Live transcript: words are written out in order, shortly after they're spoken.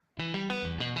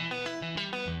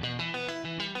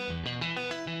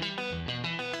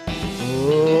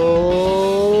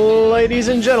Ladies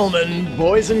and gentlemen,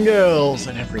 boys and girls,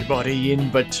 and everybody in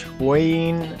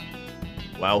between,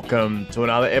 welcome to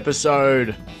another episode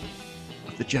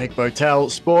of the Jake Botel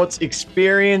Sports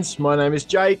Experience. My name is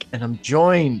Jake, and I'm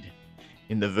joined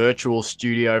in the virtual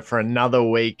studio for another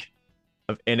week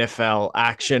of NFL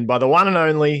action by the one and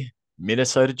only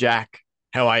Minnesota Jack.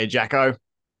 How are you, Jacko?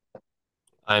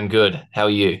 I'm good. How are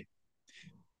you?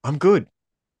 I'm good.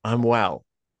 I'm well.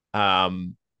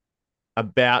 Um,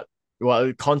 about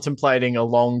contemplating a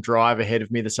long drive ahead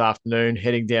of me this afternoon,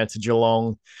 heading down to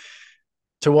Geelong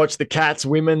to watch the Cats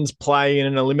women's play in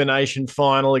an elimination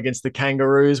final against the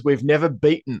Kangaroos. We've never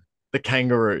beaten the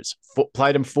Kangaroos.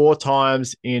 Played them 4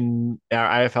 times in our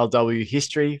AFLW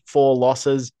history, 4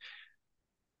 losses.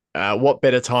 What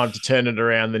better time to turn it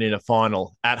around than in a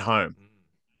final at home?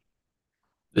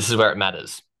 This is where it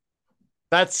matters.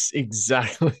 That's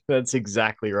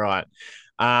exactly right.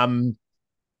 Um,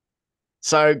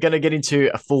 so going to get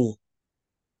into a full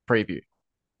preview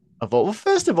of all. Well,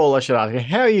 first of all, I should ask you,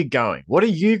 how are you going? What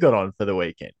have you got on for the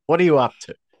weekend? What are you up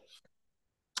to?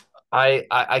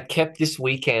 I kept this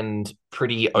weekend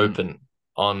pretty Mm. open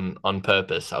on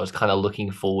purpose. I was kind of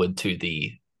looking forward to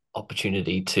the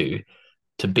opportunity to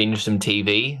binge some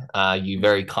TV. You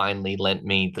very kindly lent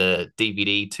me the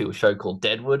DVD to a show called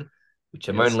Deadwood, which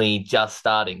I'm Yes. only just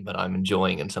starting, but I'm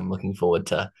enjoying, and so I'm looking forward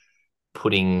to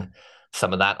putting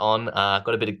some of that on.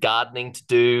 Got a bit of gardening to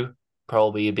do,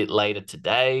 probably a bit later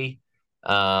today.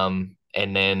 And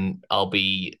then I'll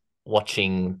be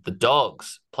watching the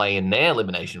Dogs play in their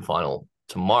elimination final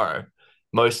tomorrow,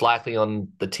 most likely on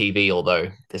the TV, although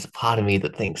there's a part of me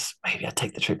that thinks maybe I'd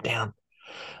take the trip down.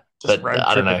 Just But road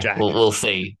I don't trip it, know. We'll, Jack. we'll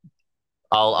see.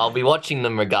 I'll be watching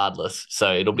them regardless.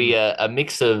 So it'll be Mm. a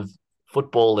mix of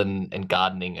football and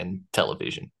gardening and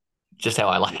television. Just how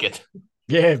I like it.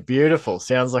 Yeah, beautiful.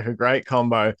 Sounds like a great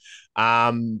combo.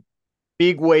 Um,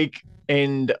 Big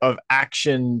weekend of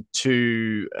action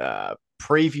to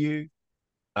preview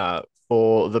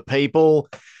for the people,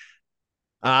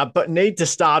 but need to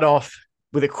start off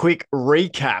with a quick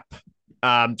recap.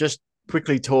 Just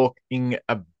quickly talking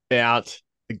about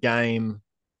the game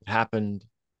that happened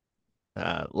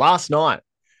last night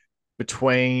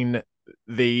between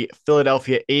the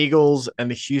Philadelphia Eagles and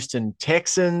the Houston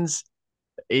Texans.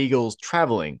 The Eagles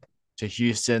traveling to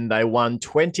Houston. They won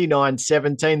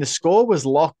 29-17. The score was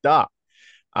locked up,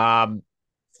 um,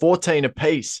 14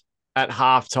 apiece at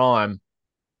halftime.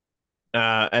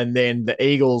 And then the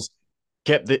Eagles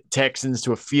kept the Texans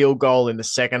to a field goal in the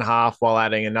second half while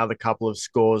adding another couple of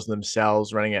scores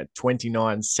themselves, running at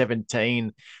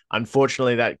 29-17.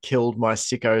 Unfortunately, that killed my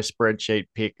sicko spreadsheet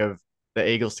pick of the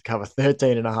Eagles to cover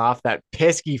 13 and a half. That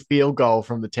pesky field goal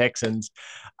from the Texans.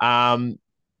 Um,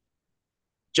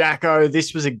 Jacko,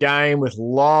 this was a game with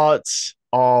lots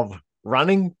of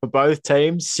running for both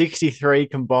teams, 63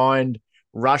 combined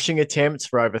rushing attempts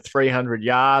for over 300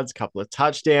 yards, a couple of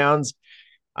touchdowns.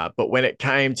 But when it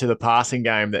came to the passing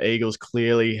game, the Eagles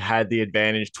clearly had the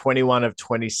advantage, 21 of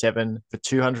 27 for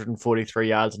 243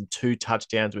 yards and 2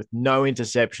 touchdowns with no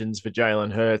interceptions for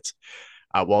Jalen Hurts,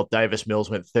 while Davis Mills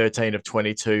went 13 of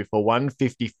 22 for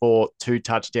 154, 2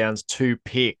 touchdowns, 2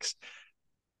 picks.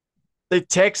 The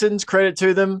Texans, credit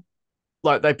to them,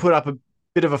 like they put up a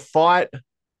bit of a fight,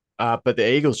 but the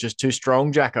Eagles just too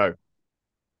strong, Jacko.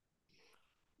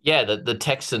 Yeah, the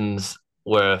Texans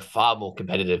were far more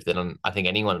competitive than I think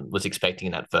anyone was expecting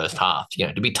in that first half.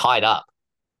 To be tied up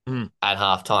Mm, at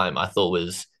halftime, I thought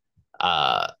was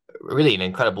uh, really an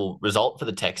incredible result for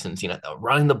the Texans. They were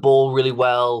running the ball really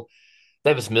well.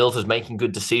 Davis Mills was making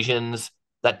good decisions.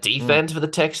 That mm, defense for the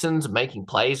Texans making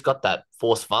plays, got that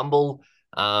forced fumble.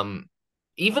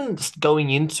 Even going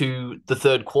into the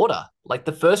third quarter, like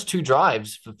the first 2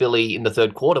 drives for Philly in the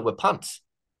third quarter were punts.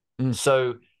 mm,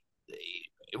 So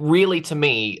really, to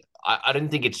me, I don't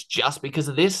think it's just because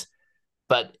of this,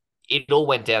 but it all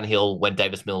went downhill when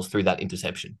Davis Mills threw that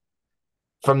interception.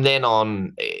 From then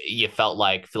on, you felt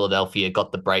like Philadelphia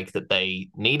got the break that they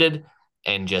needed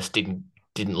and just didn't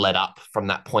let up from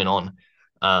that point on.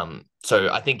 So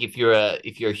I think if you're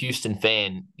a Houston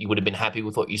fan, you would have been happy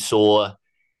with what you saw.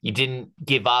 You didn't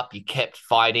give up. You kept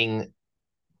fighting.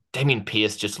 Damian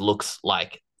Pierce just looks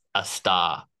like a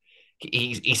star.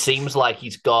 He seems like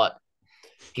he's got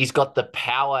the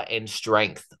power and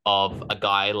strength of a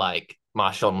guy like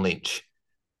Marshawn Lynch,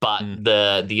 but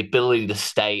mm, the ability to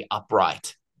stay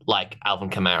upright like Alvin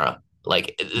Kamara.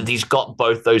 Like mm. he's got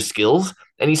both those skills,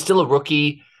 and he's still a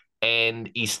rookie, and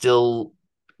he's still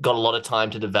got a lot of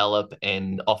time to develop.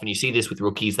 And often you see this with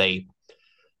rookies;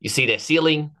 you see their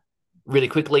ceiling really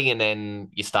quickly, and then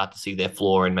you start to see their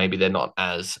floor, and maybe they're not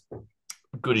as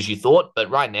good as you thought. But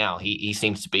right now, he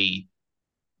seems to be,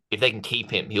 if they can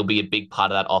keep him, he'll be a big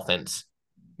part of that offense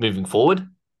moving forward.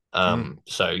 Mm.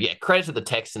 So yeah, credit to the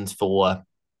Texans for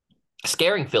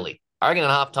scaring Philly. I reckon at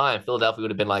halftime, Philadelphia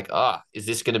would have been like, is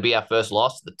this going to be our first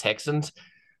loss to the Texans?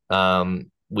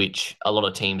 Which a lot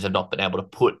of teams have not been able to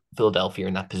put Philadelphia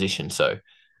in that position. So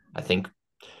I think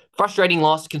frustrating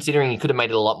loss considering you could have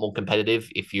made it a lot more competitive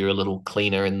if you're a little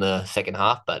cleaner in the second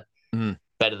half, but Mm.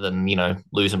 better than,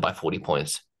 losing by 40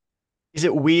 points. Is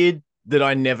it weird that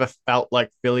I never felt like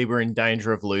Philly were in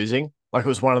danger of losing? Like it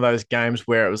was one of those games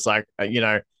where it was like,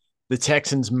 the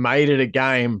Texans made it a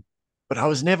game, but I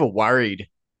was never worried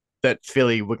that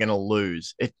Philly were going to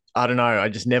lose. I don't know. I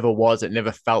just never was. It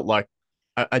never felt like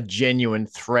a genuine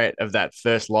threat of that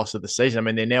first loss of the season. I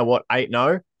mean, they're now what,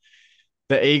 8-0,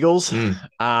 the Eagles.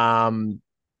 Mm. Um,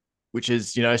 which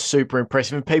is, super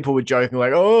impressive. And people were joking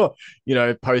like, oh,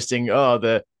 posting,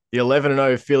 the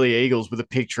 11-0 Philly Eagles with a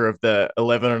picture of the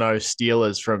 11-0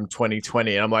 Steelers from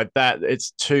 2020. And I'm like, that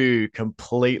it's two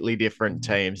completely different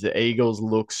teams. The Eagles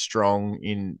look strong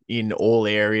in all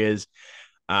areas.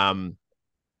 Um,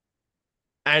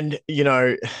 and,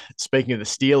 speaking of the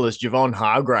Steelers, Javon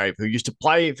Hargrave, who used to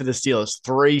play for the Steelers,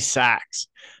 3 sacks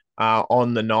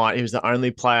on the night. He was the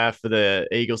only player for the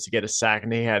Eagles to get a sack,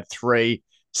 and he had 3.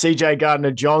 CJ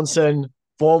Gardner Johnson,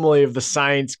 formerly of the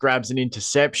Saints, grabs an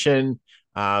interception.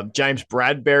 James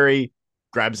Bradbury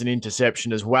grabs an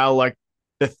interception as well. Like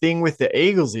the thing with the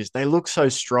Eagles is they look so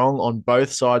strong on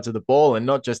both sides of the ball, and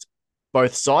not just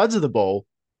both sides of the ball,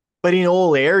 but in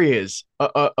all areas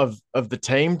of the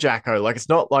team, Jacko. Like it's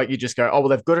not like you just go, oh, well,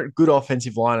 they've got a good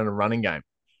offensive line and a running game.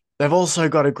 They've also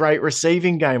got a great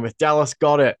receiving game with Dallas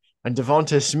Goedert and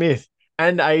Devonta Smith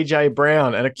and AJ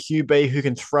Brown and a QB who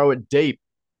can throw it deep.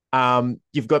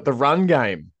 You've got the run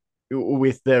game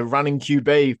with the running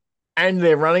QB and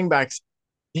their running backs.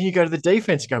 Then you go to the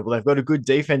defense and go, well, they've got a good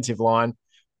defensive line.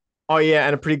 Oh, yeah,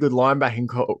 and a pretty good linebacking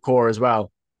core as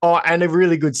well. Oh, and a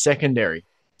really good secondary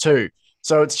too.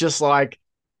 So it's just like,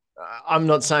 I'm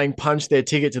not saying punch their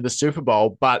ticket to the Super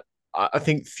Bowl, but I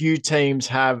think few teams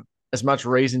have as much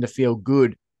reason to feel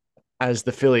good as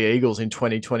the Philly Eagles in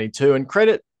 2022. And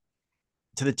credit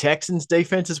to the Texans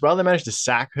defense as well. They managed to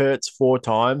sack Hurts 4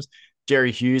 times.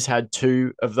 Jerry Hughes had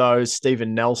 2 of those.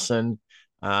 Steven Nelson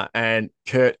and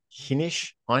Kurt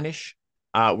Heinisch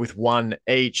with 1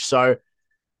 each. So,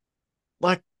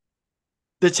 like,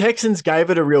 the Texans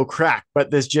gave it a real crack, but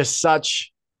there's just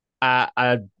such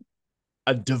a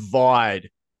divide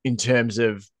in terms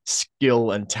of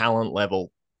skill and talent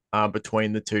level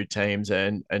between the two teams,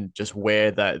 and just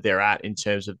where they're at in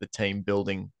terms of the team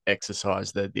building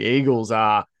exercise. The Eagles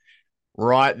are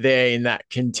right there in that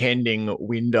contending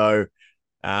window.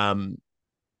 Um,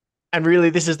 and really,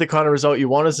 this is the kind of result you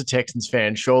want as a Texans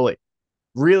fan, surely.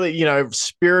 Really,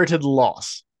 spirited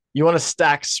loss. You want to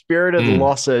stack spirited Mm.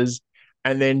 losses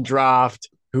and then draft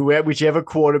whichever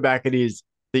quarterback it is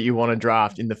that you want to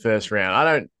draft in the first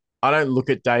round. I don't look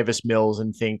at Davis Mills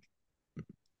and think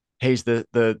he's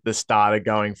the starter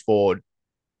going forward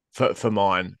for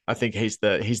mine. I think he's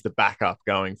the backup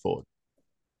going forward.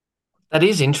 That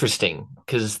is interesting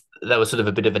because that was sort of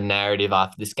a bit of a narrative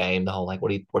after this game. The whole like, what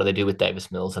do they do with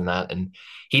Davis Mills and that? And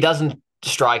he doesn't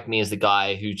strike me as the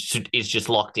guy who is just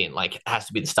locked in. Like, has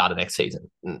to be the starter next season.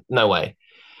 No way.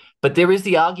 But there is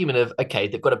the argument of okay,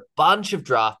 they've got a bunch of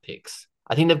draft picks.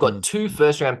 I think they've got Mm. 2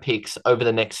 first round picks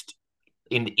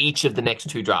in each of the next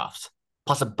 2 drafts,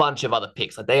 plus a bunch of other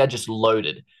picks. Like they are just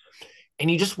loaded,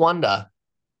 and you just wonder: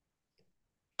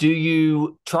 do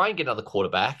you try and get another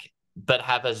quarterback, but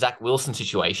have a Zach Wilson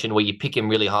situation where you pick him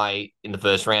really high in the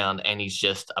first round and he's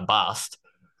just a bust,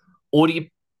 or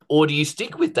do you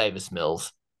stick with Davis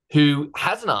Mills, who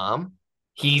has an arm?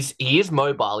 He is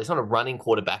mobile. He's not a running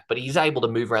quarterback, but he's able to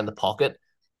move around the pocket.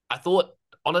 I thought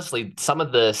honestly some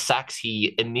of the sacks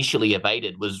he initially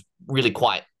evaded was really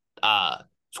quite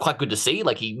good to see.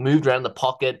 Like he moved around the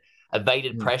pocket,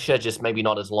 evaded Mm. pressure, just maybe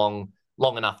not as long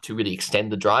enough to really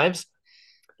extend the drives.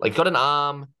 Like got an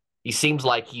arm. He seems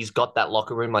like he's got that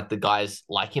locker room, like the guys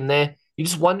like him there. You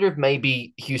just wonder if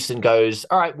maybe Houston goes,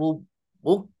 all right,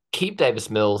 we'll keep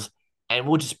Davis Mills and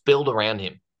we'll just build around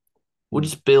him. We'll Mm.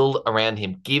 just build around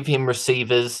him. Give him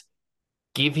receivers,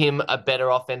 give him a better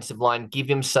offensive line, give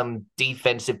him some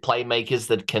defensive playmakers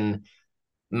that can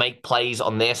make plays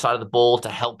on their side of the ball to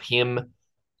help him.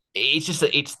 It's just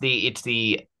that it's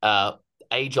the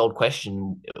age old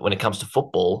question when it comes to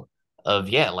football of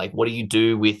like what do you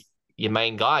do with your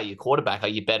main guy, your quarterback? Are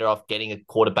you better off getting a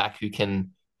quarterback who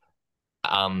can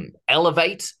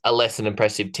elevate a less than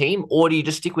impressive team, or do you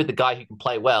just stick with the guy who can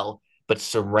play well but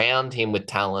surround him with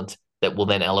talent that will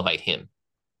then elevate him?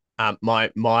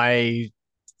 My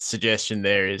suggestion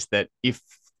there is that if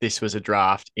this was a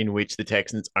draft in which the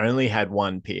Texans only had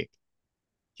one pick,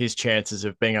 his chances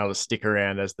of being able to stick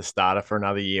around as the starter for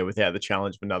another year without the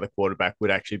challenge of another quarterback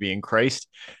would actually be increased.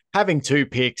 Having two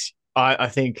picks, I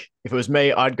think if it was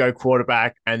me, I'd go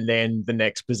quarterback and then the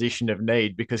next position of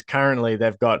need, because currently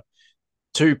they've got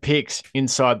two picks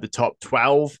inside the top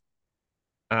 12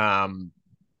 um,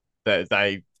 that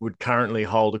they would currently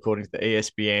hold, according to the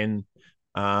ESPN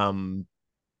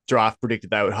draft predicted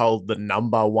they would hold the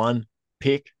number one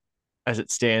pick as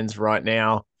it stands right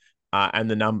now, and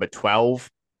the number 12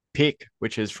 pick,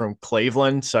 which is from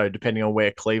Cleveland. So depending on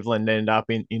where Cleveland end up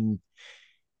in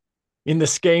the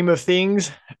scheme of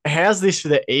things. How's this for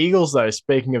the Eagles, though?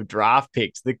 Speaking of draft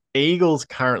picks, the Eagles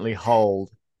currently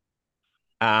hold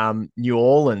New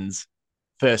Orleans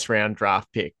first round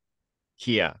draft pick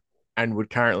here and would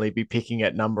currently be picking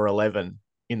at number 11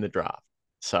 in the draft.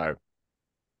 So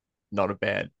not a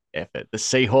bad effort. The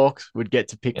Seahawks would get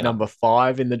to pick Yeah. number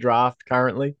 5 in the draft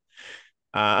currently.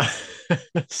 Uh,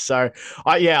 so,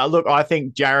 yeah, look, I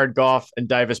think Jared Goff and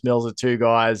Davis Mills are two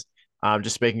guys.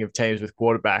 Just speaking of teams with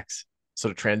quarterbacks,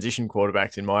 sort of transition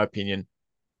quarterbacks, in my opinion,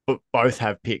 but both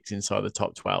have picks inside the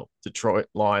top 12. Detroit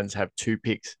Lions have two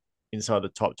picks inside the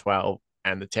top 12,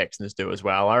 and the Texans do as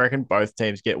well. I reckon both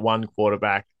teams get one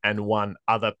quarterback and one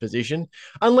other position,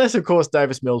 unless, of course,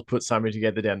 Davis Mills puts something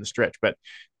together down the stretch. But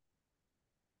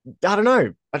I don't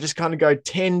know. I just kind of go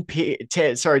 10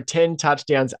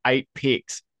 touchdowns, 8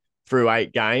 picks through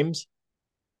 8 games.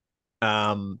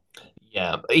 Um,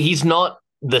 Yeah. He's not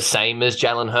the same as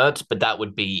Jalen Hurts, but that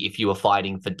would be if you were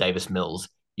fighting for Davis Mills,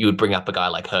 you would bring up a guy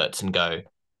like Hurts and go,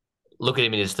 look at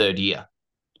him in his third year.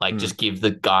 Like, mm, just give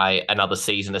the guy another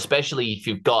season, especially if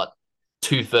you've got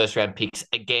two first round picks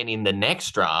again in the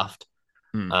next draft.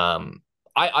 mm, Um,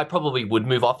 I probably would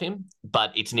move off him,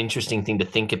 but it's an interesting thing to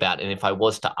think about. And if I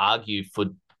was to argue for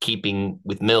keeping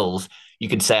with Mills, you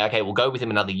could say, okay, we'll go with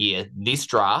him another year. This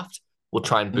draft, we'll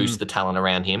try and boost mm, the talent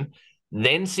around him,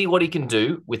 then see what he can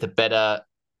do with a better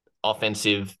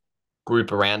offensive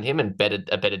group around him and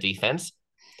a better defense,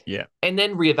 yeah. and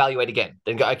then reevaluate again.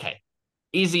 Then go, okay,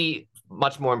 is he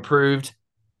much more improved?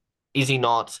 Is he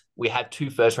not? We have two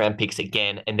first round picks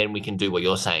again, and then we can do what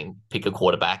you're saying: pick a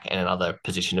quarterback and another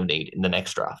position of need in the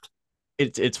next draft.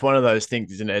 It's one of those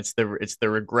things, isn't it? It's the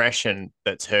regression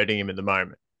that's hurting him at the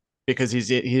moment, because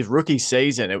his rookie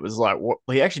season, it was like what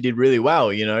he actually did really well,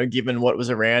 given what was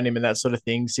around him and that sort of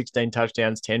thing. 16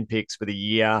 touchdowns, 10 picks for the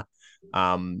year.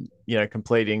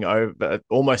 Completing over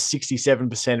almost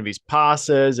 67% of his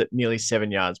passes at nearly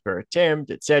 7 yards per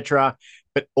attempt, etc.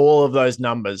 But all of those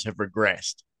numbers have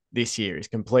regressed this year. He's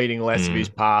completing less of his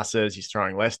Mm. passes. He's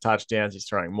throwing less touchdowns. He's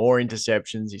throwing more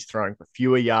interceptions. He's throwing for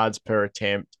fewer yards per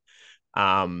attempt.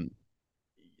 Um,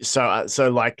 so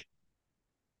like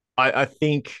I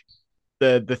think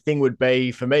the thing would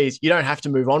be for me is you don't have to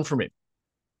move on from him.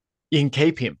 You can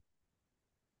keep him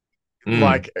Mm.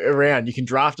 like around. You can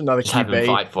draft another Just have him QB,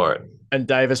 fight for it. and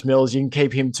Davis Mills, you can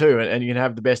keep him too, and you can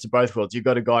have the best of both worlds. You've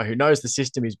got a guy who knows the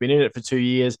system. He's been in it for 2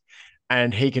 years,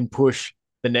 and he can push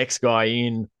the next guy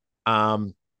in.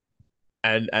 Um,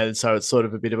 and so it's sort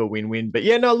of a bit of a win-win. But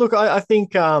yeah, no, look, I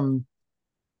think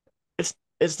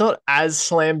it's not as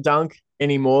slam dunk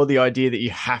anymore, the idea that you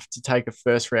have to take a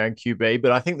first round QB.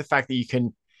 But I think the fact that you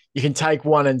can take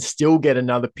one and still get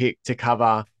another pick to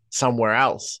cover somewhere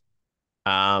else.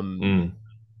 Um,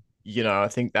 Mm. I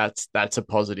think that's a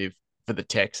positive for the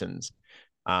Texans.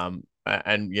 And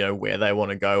where they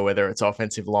want to go, whether it's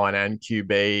offensive line and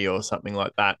QB or something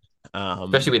like that.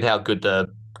 Especially Um, with how good the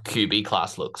QB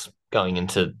class looks going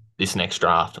into this next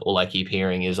draft. All I keep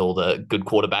hearing is all the good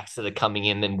quarterbacks that are coming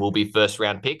in and will be first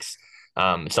round picks.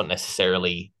 It's not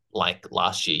necessarily like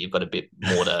last year. You've got a bit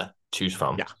more to choose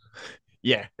from. yeah,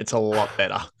 yeah, it's a lot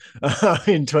better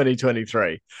in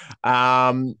 2023.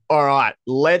 All right,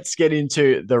 let's get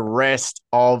into the rest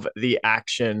of the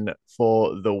action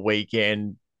for the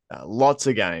weekend. Lots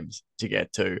of games to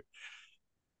get to.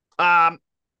 Um,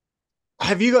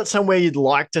 have you got somewhere you'd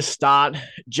like to start,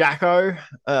 Jacko?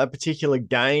 A particular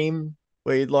game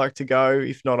where you'd like to go?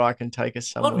 If not, I can take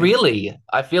us Not somewhere. really.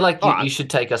 I feel like All you right. should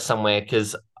take us somewhere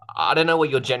because I don't know what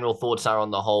your general thoughts are on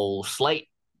the whole slate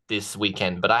this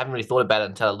weekend, but I haven't really thought about it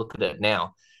until I look at it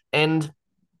now. And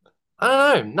I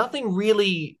don't know, nothing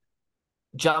really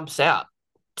jumps out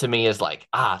to me as like,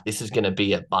 this is going to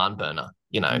be a barn burner.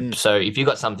 Mm. So if you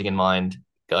got something in mind,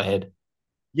 go ahead.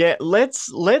 Yeah, let's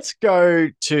go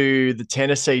to the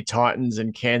Tennessee Titans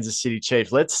and Kansas City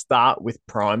Chiefs. Let's start with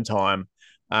prime time.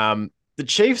 The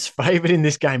Chiefs favored in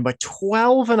this game by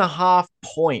 12 and a half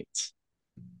points.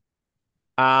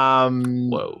 Um,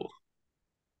 Whoa.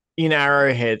 in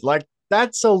Arrowhead. Like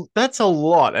that's a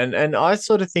lot, and I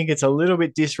sort of think it's a little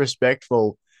bit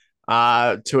disrespectful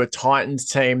to a Titans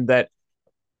team that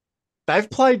they've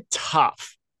played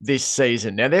tough this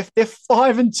season. Now they're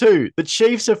 5-2. The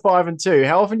Chiefs are 5-2.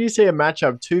 How often do you see a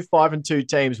matchup two 5-2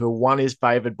 teams where one is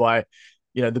favored by,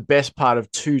 the best part of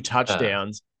two Uh,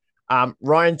 touchdowns?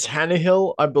 Ryan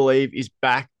Tannehill, I believe, is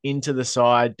back into the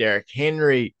side. Derrick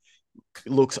Henry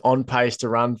looks on pace to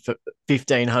run for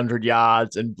 1,500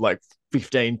 yards and like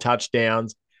 15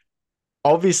 touchdowns.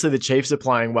 Obviously, the Chiefs are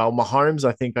playing well. Mahomes,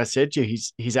 I think I said to you,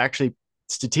 he's actually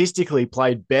statistically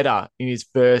played better in his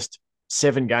first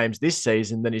 7 games this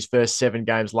season than his first 7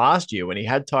 games last year when he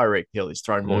had Tyreek Hill. He's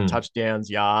thrown more mm. touchdowns,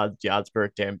 yards per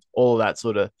attempt, all of that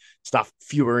sort of stuff,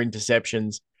 fewer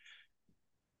interceptions.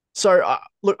 So,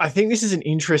 look, I think this is an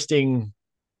interesting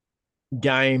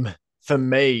game for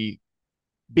me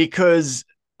because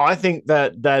I think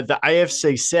that the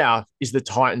AFC South is the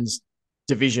Titans'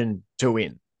 division to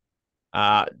win.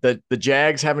 The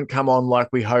Jags haven't come on like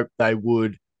we hoped they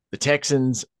would. The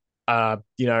Texans are,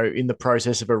 in the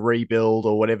process of a rebuild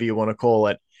or whatever you want to call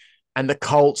it. And the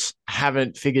Colts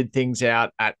haven't figured things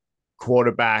out at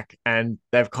quarterback, and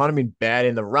they've kind of been bad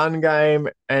in the run game,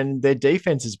 and their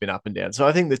defense has been up and down. So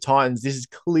I think the Titans, this is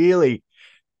clearly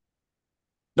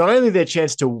not only their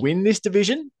chance to win this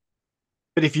division,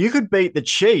 but if you could beat the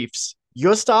Chiefs,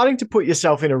 you're starting to put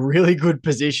yourself in a really good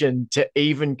position to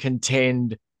even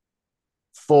contend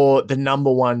for the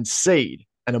number one seed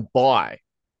and a bye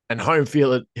and home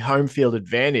field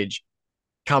advantage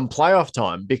come playoff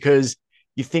time, because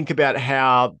you think about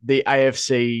how the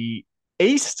AFC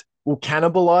East will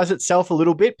cannibalize itself a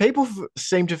little bit. People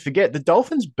seem to forget the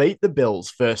Dolphins beat the Bills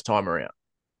first time around.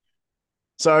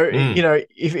 So, Mm.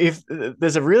 if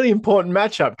there's a really important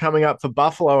matchup coming up for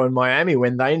Buffalo and Miami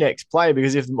when they next play,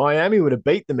 because if Miami were to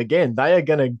beat them again, they are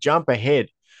going to jump ahead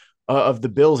of the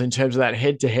Bills in terms of that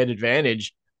head-to-head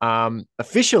advantage.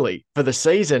 Officially for the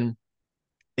season,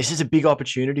 this is a big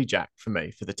opportunity, Jack, for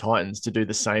me, for the Titans to do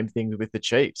the same thing with the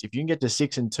Chiefs. If you can get to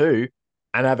 6-2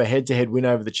 and have a head-to-head win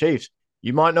over the Chiefs,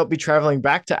 you might not be traveling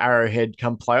back to Arrowhead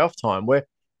come playoff time. What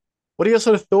are your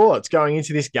sort of thoughts going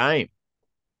into this game?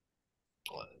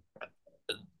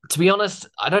 To be honest,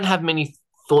 I don't have many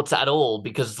thoughts at all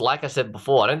because, like I said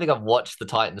before, I don't think I've watched the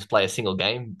Titans play a single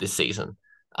game this season.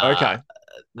 Uh, Okay.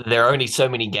 there are only so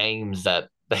many games that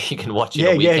you can watch in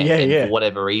Yeah, a yeah, weekend, yeah, and for yeah.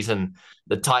 whatever reason,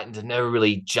 the Titans have never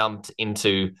really jumped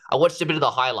into. I watched a bit of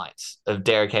the highlights of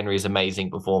Derrick Henry's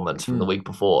amazing performance from the Mm, week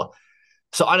before,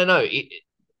 so I don't know.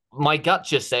 My gut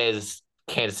just says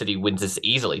Kansas City wins this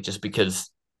easily, just because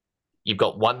you've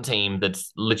got one team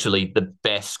that's literally the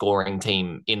best scoring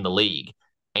team in the league,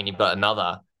 and you've got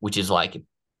another which is like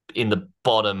in the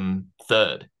bottom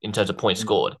third in terms of points mm,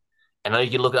 scored. And then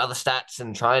you can look at other stats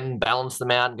and try and balance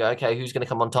them out and go, okay, who's going to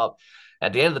come on top?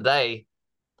 At the end of the day,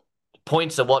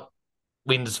 points are what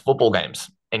wins football games.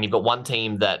 And you've got one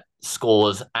team that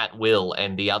scores at will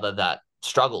and the other that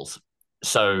struggles.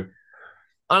 So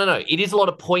I don't know. It is a lot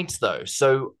of points though.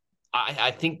 So I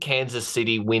think Kansas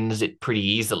City wins it pretty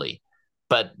easily.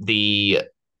 But the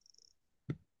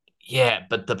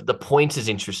points is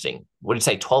interesting. What did you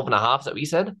say? 12 and a half? Is that what you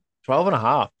said? 12 and a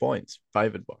half points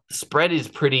favored by. The spread is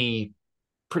pretty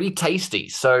tasty.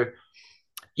 So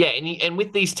yeah, and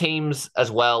with these teams as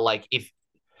well, like if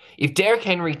Derrick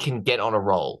Henry can get on a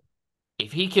roll,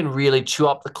 if he can really chew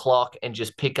up the clock and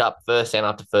just pick up first down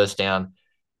after first down,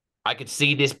 I could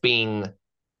see this being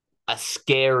a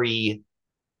scary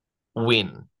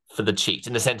win for the Chiefs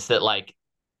in the sense that like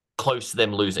close to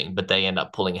them losing, but they end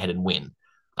up pulling ahead and win.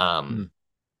 Mm. Um,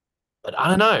 but I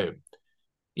don't know.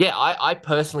 Yeah, I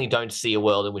personally don't see a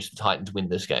world in which the Titans win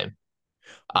this game.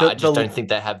 The I just the don't think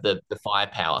they have the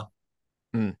firepower.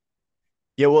 mm.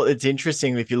 Yeah, well, it's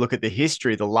interesting if you look at the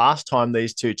history. The last time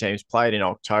these two teams played in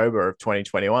October of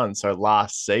 2021, so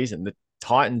last season, the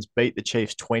Titans beat the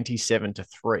Chiefs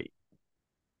 27-3.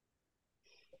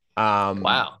 Um,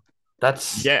 Wow,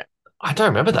 that's yeah, I don't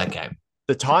remember that game.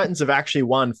 the Titans have actually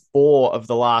won 4 of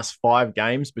the last 5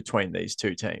 games between these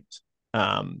two teams.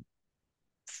 Um,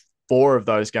 4 of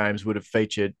those games would have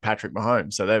featured Patrick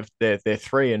Mahomes, so they're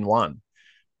 3-1.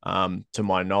 To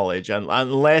my knowledge, and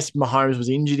unless Mahomes was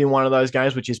injured in one of those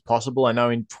games, which is possible. I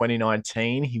know in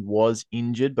 2019 he was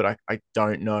injured, but I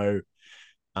don't know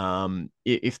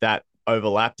if that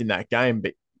overlapped in that game.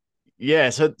 But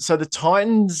yeah, so the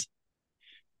Titans.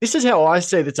 This is how I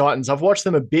see the Titans. I've watched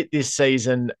them a bit this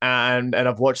season, and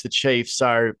I've watched the Chiefs.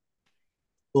 So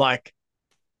like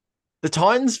the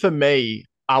Titans for me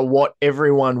are what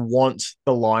everyone wants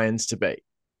the Lions to be.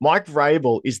 Mike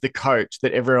Vrabel is the coach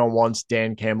that everyone wants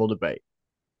Dan Campbell to be.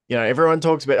 Everyone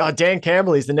talks about, oh, Dan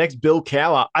Campbell is the next Bill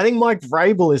Cowher. I think Mike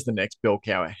Vrabel is the next Bill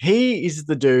Cowher. He is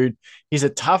the dude. He's a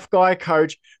tough guy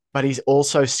coach, but he's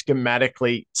also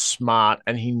schematically smart,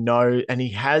 and he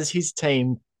has his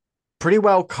team pretty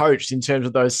well coached in terms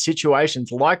of those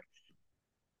situations. Like,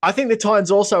 I think the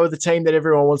Titans also are the team that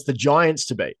everyone wants the Giants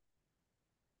to be.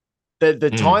 The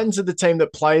Mm. Titans are the team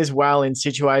that plays well in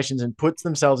situations and puts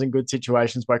themselves in good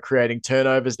situations by creating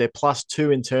turnovers. They're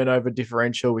 +2 in turnover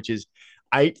differential, which is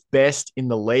eighth best in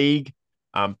the league.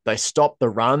 They stop the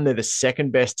run. They're the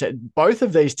second best. Both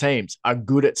of these teams are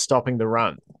good at stopping the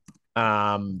run,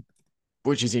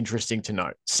 which is interesting to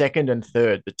note. Second and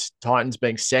third, the Titans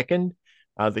being second,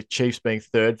 the Chiefs being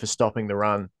third for stopping the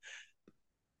run.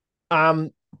 Um,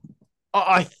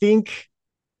 I think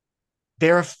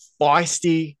they're a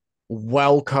feisty,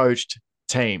 well coached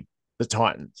team, the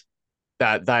Titans.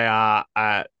 That they are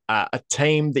a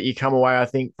team that you come away, I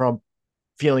think, from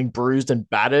feeling bruised and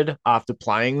battered after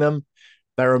playing them.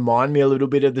 They remind me a little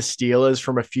bit of the Steelers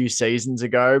from a few seasons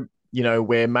ago,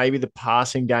 where maybe the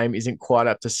passing game isn't quite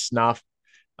up to snuff,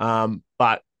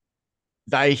 but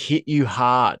they hit you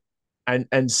hard.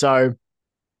 And so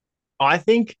I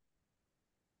think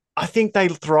they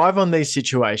thrive on these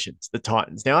situations, the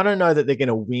Titans. Now, I don't know that they're going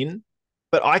to win,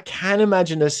 but I can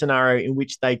imagine a scenario in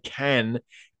which they can,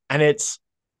 and it's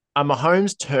a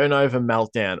Mahomes turnover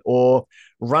meltdown or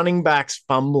running backs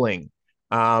fumbling.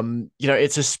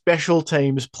 It's a special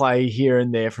teams play here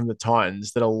and there from the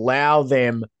Titans that allow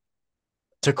them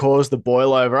to cause the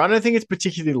boil over. I don't think it's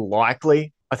particularly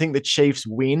likely. I think the Chiefs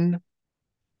win,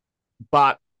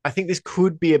 but I think this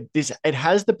could be it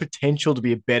has the potential to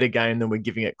be a better game than we're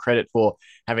giving it credit for.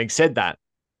 Having said that,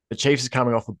 the Chiefs is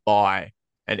coming off a bye,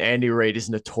 and Andy Reid is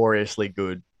notoriously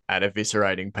good at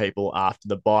eviscerating people after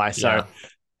the bye. So Yeah.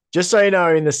 just so you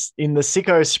know, in the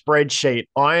Sicko spreadsheet,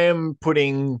 I am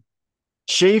putting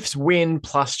Chiefs win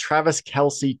plus Travis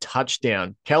Kelce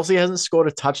touchdown. Kelce hasn't scored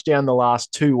a touchdown the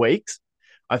last 2 weeks.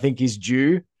 I think he's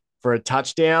due for a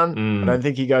touchdown. I Mm. don't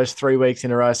think he goes 3 weeks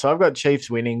in a row. So I've got Chiefs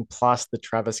winning plus the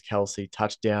Travis Kelce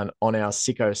touchdown on our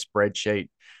Sicko spreadsheet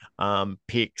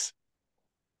picks.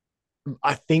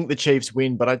 I think the Chiefs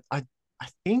win, but I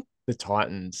think the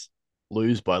Titans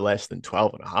lose by less than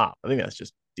 12 and a half. I think that's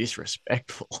just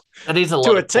disrespectful That is a to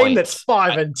lot a of team that's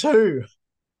points. 5-2.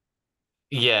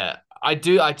 Yeah, I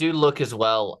do look as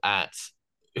well at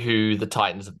who the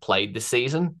Titans have played this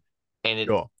season, and it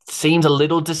Sure. seems a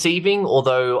little deceiving,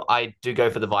 although I do go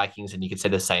for the Vikings, and you could say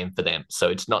the same for them. So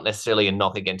it's not necessarily a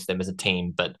knock against them as a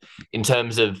team, but in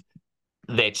terms of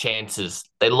their chances,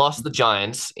 they lost the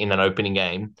Giants in an opening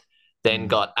game, then Mm.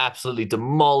 got absolutely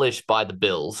demolished by the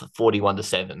Bills,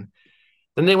 41-7.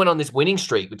 Then they went on this winning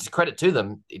streak, which is credit to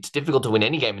them. It's difficult to win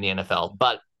any game in the NFL,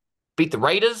 but beat the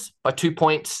Raiders by 2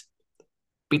 points,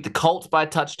 beat the Colts by a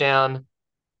touchdown,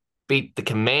 beat the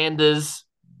Commanders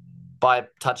by a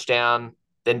touchdown,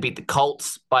 then beat the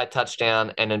Colts by a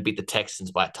touchdown, and then beat the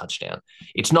Texans by a touchdown.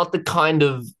 It's not the kind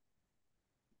of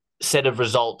set of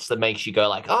results that makes you go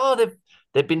like, oh,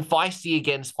 they've been feisty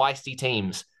against feisty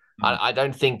teams. Mm. I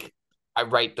don't think I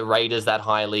rate the Raiders that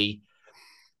highly.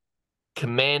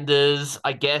 Commanders,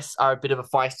 I guess, are a bit of a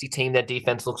feisty team. Their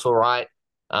defense looks all right.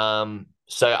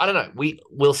 So I don't know.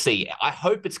 We'll see. I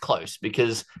hope it's close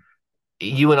because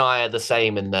you and I are the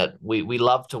same in that we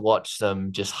love to watch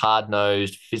some just hard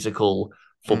nosed physical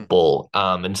Mm. football.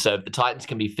 And so if the Titans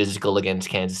can be physical against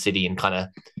Kansas City and kind of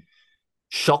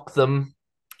shock them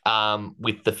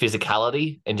with the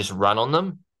physicality and just run on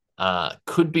them,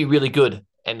 could be really good.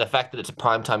 And the fact that it's a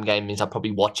primetime game means I'll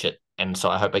probably watch it. And so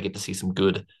I hope I get to see some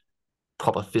good,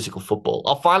 proper physical football.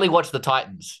 I'll finally watch the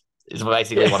Titans, is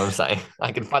basically Yeah. what I'm saying.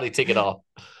 I can finally tick it off.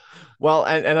 Well,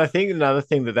 and I think another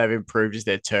thing that they've improved is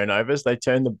their turnovers. They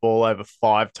turned the ball over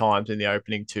 5 times in the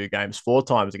opening 2 games, 4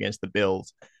 times against the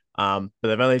Bills. But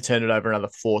they've only turned it over another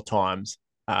 4 times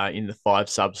in the 5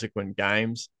 subsequent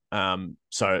games.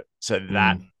 So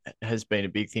that Mm. has been a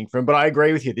big thing for them. But I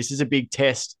agree with you. This is a big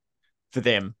test for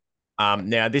them.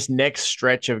 Now, this next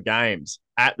stretch of games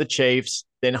at the Chiefs,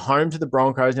 then home to the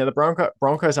Broncos. Now, the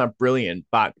Broncos aren't brilliant,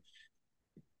 but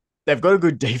they've got a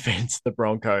good defense, the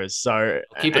Broncos. So,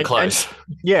 Keep it and close.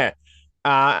 yeah,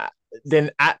 uh,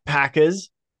 then at Packers,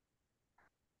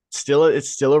 it's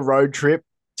still a road trip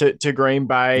to Green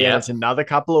Bay, and it's Yep. another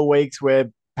couple of weeks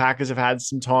where Packers have had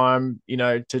some time,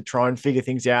 to try and figure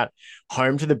things out.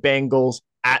 Home to the Bengals,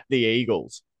 at the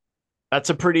Eagles. That's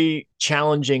a pretty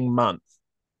challenging month,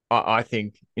 I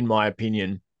think, in my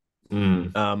opinion,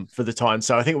 Mm. for the time.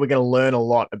 So I think we're going to learn a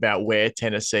lot about where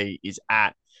Tennessee is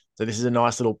at. So this is a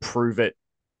nice little prove it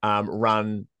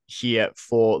run here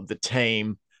for the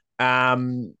team.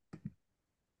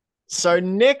 So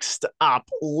next up,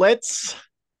 let's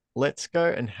go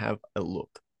and have a look.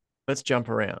 Let's jump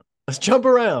around. Let's jump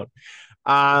around.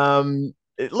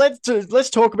 Let's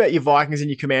talk about your Vikings and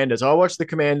your Commanders. I watched the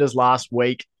Commanders last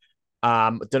week.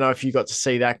 Don't know if you got to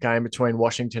see that game between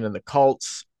Washington and the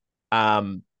Colts.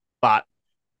 But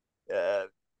uh,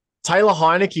 Taylor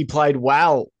Heineke played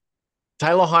well.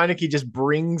 Taylor Heineke just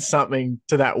brings something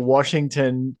to that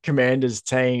Washington Commanders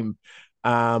team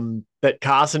that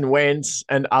Carson Wentz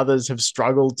and others have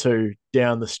struggled to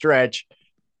down the stretch.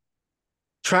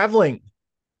 Traveling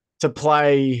to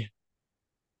play,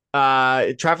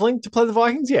 traveling to play the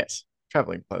Vikings, yes,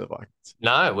 traveling to play the Vikings.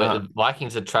 No, Uh, the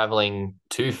Vikings are traveling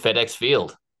to FedEx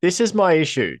Field. this is my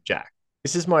issue, Jack.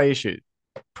 This is my issue.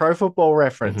 Pro Football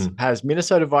Reference Mm-hmm. has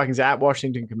Minnesota Vikings at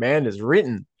Washington Commanders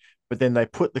written, but then they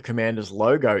put the Commanders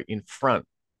logo in front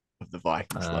of the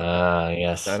Vikings logo.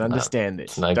 Yes. Don't No, understand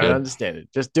it's this. no Don't good. understand it.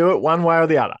 Just do it one way or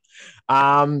the other.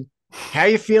 How are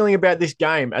you feeling about this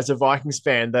game as a Vikings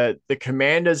fan? The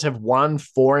Commanders have won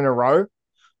four in a row,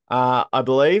 I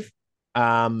believe.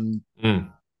 Um,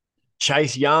 Mm.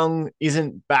 Chase Young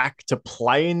isn't back to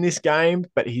play in this game,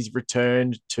 but he's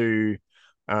returned to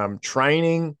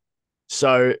training.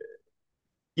 So,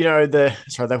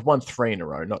 they've won three in a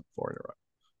row, not four in a row.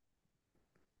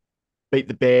 Beat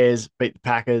the Bears, beat the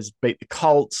Packers, beat the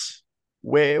Colts.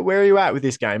 Where are you at with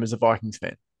this game as a Vikings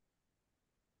fan?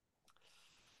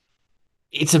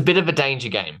 It's a bit of a danger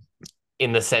game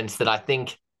in the sense that I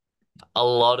think a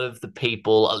lot of the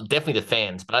people, definitely the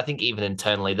fans, but I think even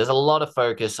internally, there's a lot of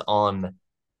focus on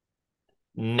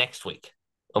next week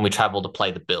when we travel to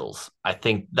play the Bills. I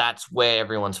think that's where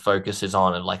everyone's focus is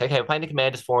on. And like, okay, we're playing the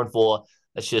Commanders 4-4.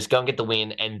 Let's just go and get the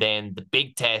win. And then the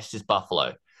big test is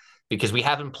Buffalo because we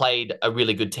haven't played a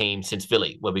really good team since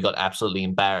Philly, where we got absolutely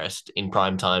embarrassed in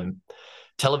primetime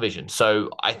television. So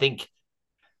I think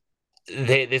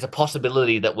there's a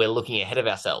possibility that we're looking ahead of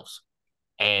ourselves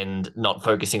and not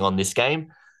focusing on this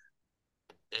game,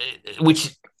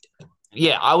 which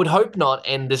yeah, I would hope not.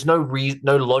 And there's no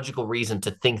logical reason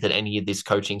to think that any of this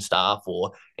coaching staff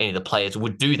or any of the players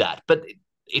would do that. But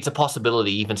it's a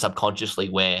possibility, even subconsciously,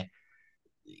 where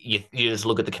you just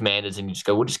look at the Commanders and you just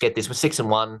go, "We'll just get this. We're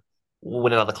 6-1. We'll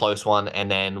win another close one,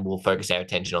 and then we'll focus our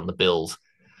attention on the Bills."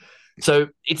 So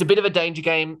it's a bit of a danger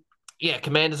game. Yeah,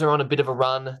 Commanders are on a bit of a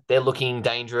run. They're looking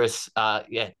dangerous.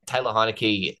 Yeah, Taylor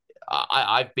Heineke.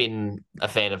 I've been a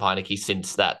fan of Heineke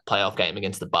since that playoff game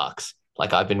against the Bucks.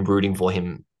 Like I've been rooting for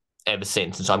him ever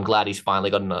since, and so I'm glad he's finally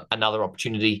got another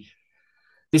opportunity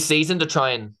this season to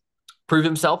try and prove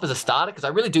himself as a starter because I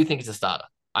really do think he's a starter.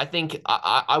 I think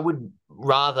I would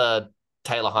rather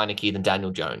Taylor Heineke than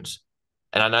Daniel Jones,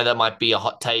 and I know that might be a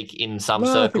hot take in some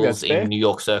No, I think that's circles, in fair. New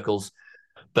York circles,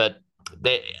 but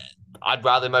I'd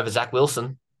rather him over Zach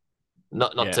Wilson.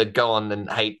 Not Yeah. to go on and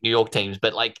hate New York teams,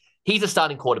 but like he's a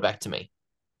starting quarterback to me,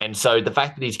 and so the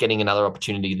fact that he's getting another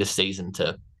opportunity this season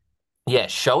to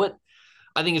show it,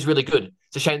 I think is really good.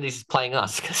 It's a shame that he's playing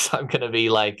us because I'm going to be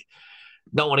like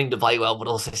not wanting to play well, but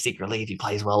also secretly if he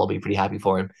plays well, I'll be pretty happy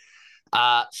for him.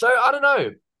 So I don't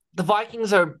know. The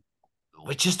Vikings are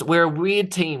we're a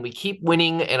weird team. We keep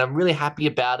winning, and I'm really happy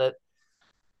about it.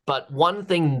 But one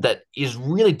thing that is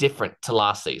really different to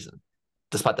last season,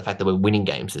 despite the fact that we're winning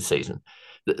games this season,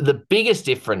 the biggest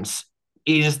difference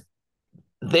is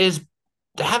there's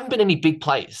there haven't been any big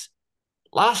plays.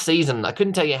 Last season, I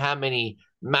couldn't tell you how many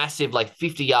massive, like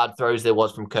 50-yard throws there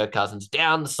was from Kirk Cousins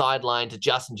down the sideline to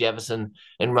Justin Jefferson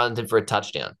and runs him for a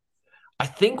touchdown. I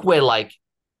think I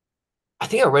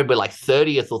think I read we're like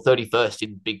 30th or 31st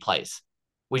in big plays.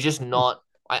 We're just not,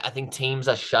 I think teams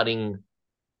are shutting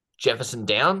Jefferson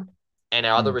down, and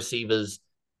our other Mm. receivers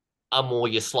are more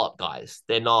your slot guys.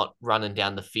 They're not running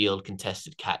down the field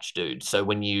contested catch dudes. So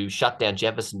when you shut down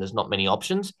Jefferson, there's not many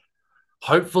options.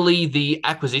 Hopefully, the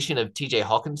acquisition of TJ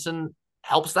Hawkinson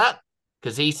helps that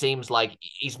because he seems like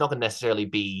he's not going to necessarily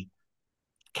be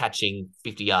catching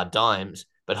 50-yard dimes,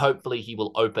 but hopefully he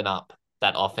will open up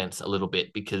that offense a little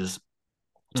bit because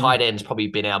Mm. tight end's probably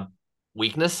been our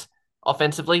weakness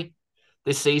offensively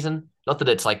this season. Not that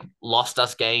it's like lost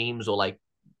us games or like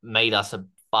made us a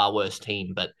far worse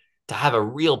team, but to have a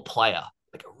real player,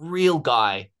 like a real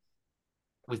guy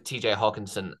with TJ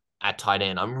Hawkinson at tight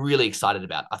end, I'm really excited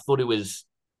about. I thought it was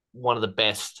one of the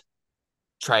best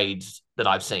trades that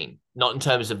I've seen. Not in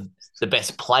terms of the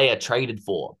best player traded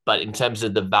for, but in terms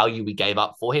of the value we gave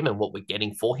up for him and what we're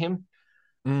getting for him.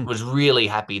 I Mm. was really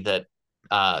happy that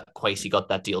Kwesi got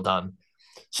that deal done.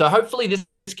 So hopefully this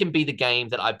can be the game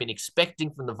that I've been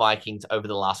expecting from the Vikings over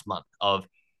the last month of,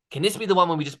 can this be the one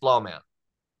when we just blow them out?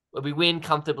 Where we win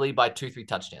comfortably by 2-3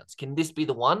 touchdowns? Can this be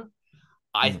the one?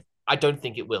 I Mm. I don't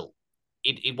think it will.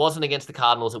 it wasn't against the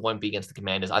Cardinals. It won't be against the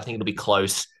Commanders. I think it'll be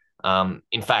close.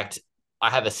 In fact, I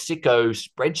have a sicko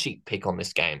spreadsheet pick on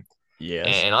this game, Yes.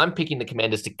 and I'm picking the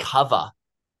Commanders to cover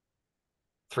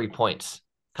 3 points,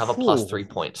 cover plus Whew. 3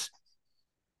 points.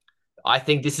 I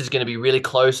think this is going to be really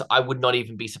close. I would not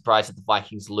even be surprised if the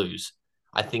Vikings lose.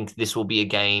 I think this will be a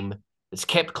game that's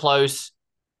kept close,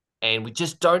 and we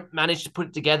just don't manage to put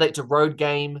it together. It's a road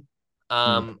game.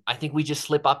 Mm, I think we just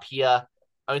slip up here.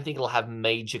 I don't think it'll have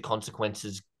major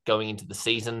consequences going into the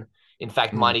season. In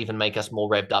fact, mm, might even make us more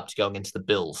revved up to go against the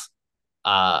Bills.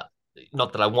 Uh,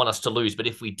 Not that I want us to lose, but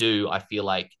if we do, I feel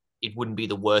like it wouldn't be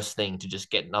the worst thing to just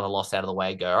get another loss out of the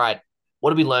way and go, all right, what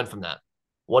do we learn from that?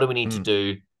 What do we need to mm.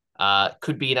 do?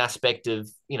 Could be an aspect of,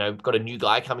 got a new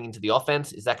guy coming into the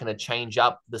offense. Is that going to change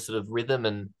up the sort of rhythm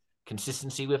and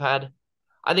consistency we've had?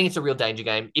 I think it's a real danger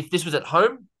game. If this was at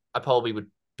home, I probably would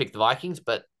pick the Vikings,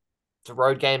 but it's a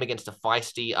road game against a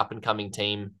feisty, up and coming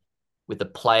team with a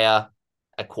player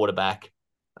at quarterback.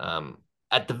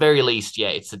 At the very least, yeah,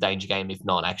 it's a danger game. If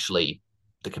not, actually,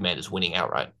 the Commanders winning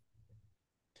outright.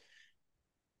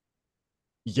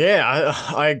 Yeah,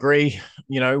 I agree,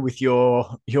 with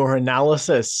your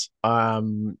analysis. I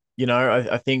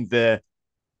think the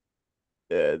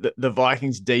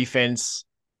Vikings defense,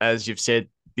 as you've said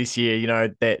this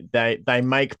year, they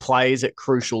make plays at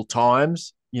crucial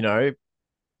times, to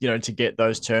get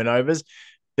those turnovers.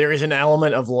 There is an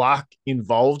element of luck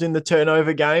involved in the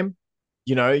turnover game.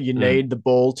 You Mm. need the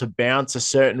ball to bounce a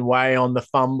certain way on the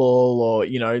fumble, or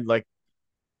like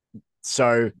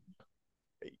so.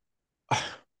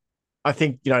 I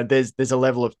think there's a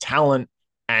level of talent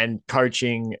and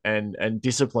coaching and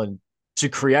discipline to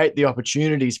create the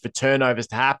opportunities for turnovers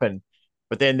to happen,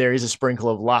 but then there is a sprinkle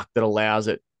of luck that allows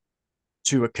it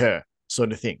to occur,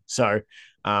 sort of thing. So,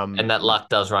 And that luck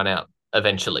does run out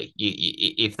eventually.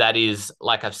 If that is,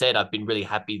 like I've said, I've been really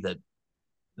happy that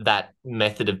that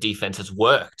method of defense has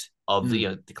worked. Of the,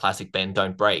 mm, the classic bend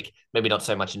don't break. Maybe not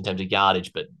so much in terms of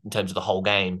yardage, but in terms of the whole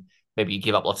game. Maybe you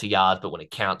give up lots of yards, but when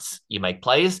it counts, you make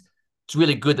plays. It's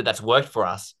really good that that's worked for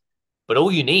us. But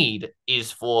all you need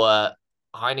is for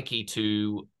Heineke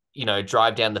to,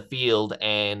 drive down the field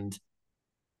and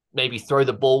maybe throw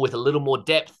the ball with a little more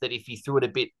depth. That if he threw it a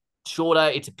bit shorter,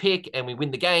 it's a pick and we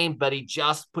win the game. But he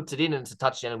just puts it in and it's a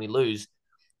touchdown and we lose.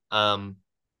 Um,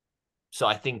 so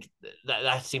I think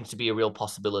that seems to be a real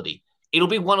possibility. It'll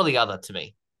be one or the other to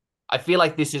me. I feel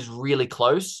like this is really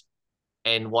close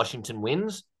and Washington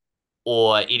wins,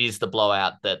 or it is the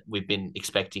blowout that we've been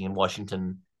expecting and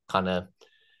Washington kind of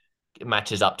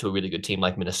matches up to a really good team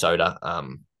like Minnesota.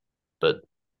 But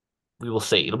we will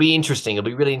see. It'll be interesting. It'll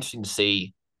be really interesting to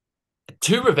see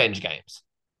two revenge games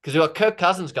because we've got Kirk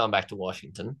Cousins going back to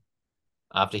Washington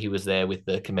after he was there with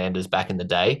the Commanders back in the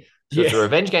day. So it's yeah, a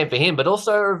revenge game for him, but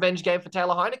also a revenge game for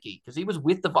Taylor Heineke because he was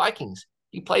with the Vikings.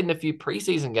 He played in a few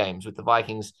preseason games with the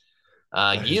Vikings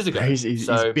years ago. he's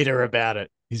So bitter about it.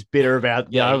 He's bitter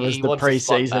about, yeah, it was he the wants his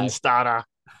spot preseason back. starter.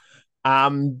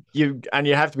 You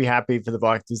have to be happy for the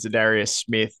Vikings. Darius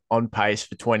Smith on pace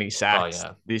for 20 Oh sacks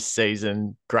yeah, this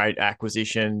season. Great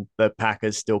acquisition. The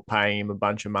Packers still paying him a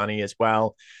bunch of money as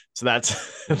well. So that's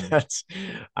mm, that's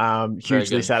very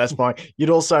hugely good. satisfying. You'd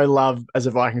also love, as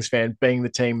a Vikings fan, being the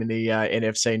team in the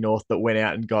NFC North that went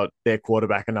out and got their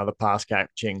quarterback another pass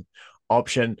catching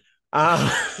option.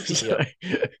 So,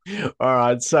 Yep. all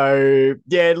right. So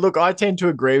yeah, look, I tend to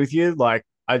agree with you. Like,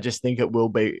 I just think it will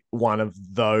be one of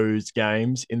those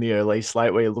games in the early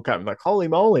slate where you look up and like, holy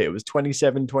moly, it was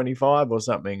 27-25 or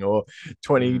something, or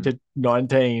 20 Mm. to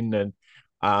 19,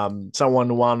 and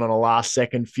someone won on a last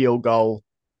second field goal.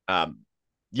 Um,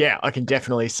 yeah, I can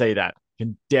definitely see that.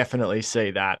 Can definitely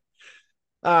see that.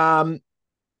 Um,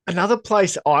 Another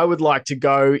place I would like to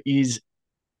go is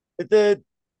the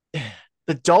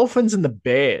the Dolphins and the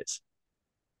Bears.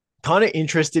 Kind of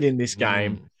interested in this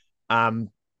game. Mm. Um,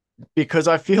 because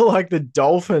I feel like the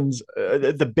Dolphins,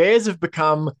 the Bears have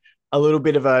become a little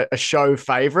bit of a show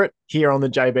favorite here on the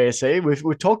JBSE.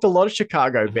 We've talked a lot of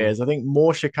Chicago Mm-hmm. Bears. I think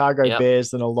more Chicago Yep. Bears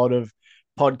than a lot of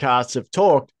podcasts have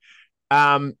talked.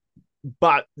 Um,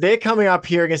 but they're coming up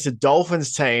here against a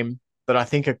Dolphins team that I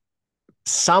think are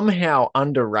somehow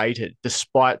underrated,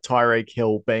 despite Tyreek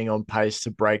Hill being on pace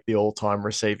to break the all-time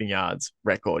receiving yards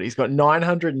record. He's got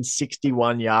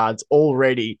 961 yards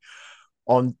already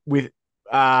on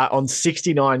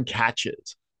 69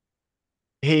 catches.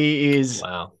 He is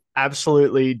Wow.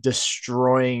 absolutely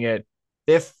destroying it.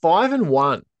 They're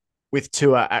 5-1 with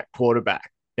Tua at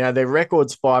quarterback. Now their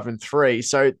record's 5-3.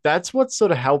 So that's what's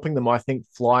sort of helping them, I think,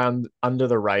 fly under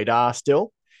the radar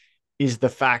still, is the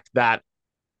fact that,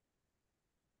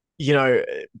 you know,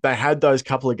 they had those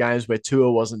couple of games where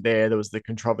Tua wasn't there. There was the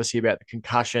controversy about the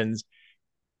concussions.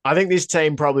 I think this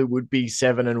team probably would be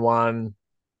 7-1,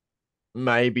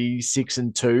 maybe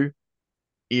 6-2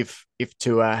 if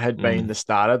Tua had been Mm. the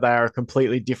starter. They are a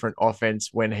completely different offense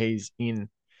when he's in.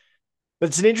 But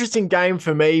it's an interesting game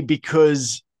for me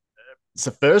because it's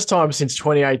the first time since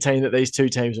 2018 that these two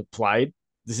teams have played.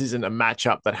 This isn't a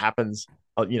matchup that happens,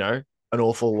 an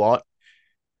awful lot.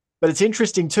 But it's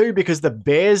interesting too because the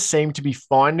Bears seem to be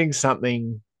finding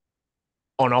something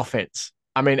on offense.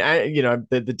 I mean,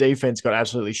 the defense got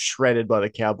absolutely shredded by the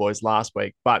Cowboys last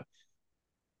week, but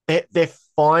they're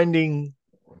finding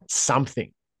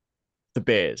something. The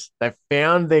Bears, they've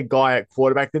found their guy at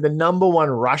quarterback. They're the number one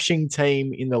rushing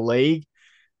team in the league.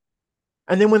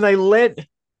 And then when they let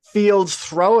Fields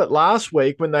throw it last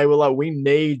week, when they were like, we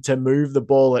need to move the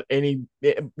ball at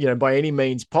by any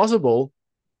means possible,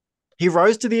 he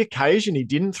rose to the occasion. He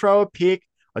didn't throw a pick.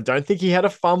 I don't think he had a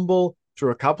fumble,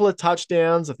 threw a couple of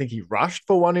touchdowns. I think he rushed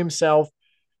for one himself.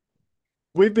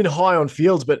 We've been high on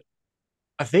Fields, but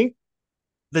I think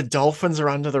the Dolphins are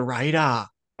under the radar.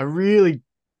 I really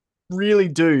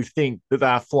do think that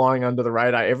they're flying under the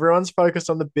radar. Everyone's focused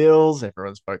on the Bills,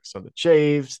 everyone's focused on the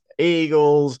Chiefs,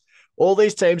 Eagles, all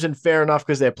these teams, and fair enough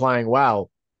because they're playing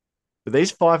well. But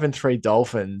these 5-3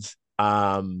 Dolphins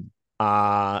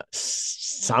are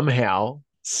somehow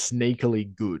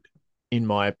sneakily good, in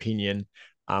my opinion.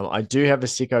 I do have a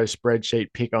sicko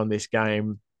spreadsheet pick on this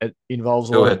game. It involves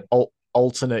a Go lot of ahead.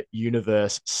 alternate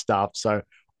universe stuff. So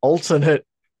alternate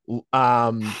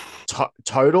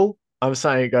total, I'm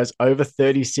saying it goes over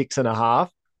 36 and a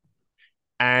half,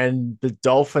 and the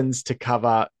Dolphins to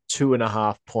cover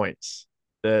 2.5 points.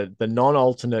 The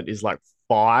non-alternate is like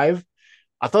 5.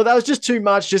 I thought that was just too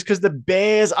much just because the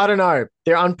Bears, I don't know,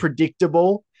 they're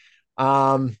unpredictable.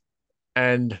 Um,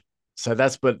 and so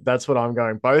that's what I'm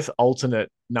going. Both alternate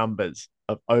numbers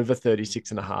of over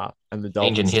 36 and a half, and the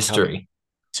Changing Dolphins to cover history.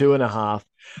 2.5.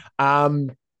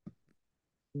 Um,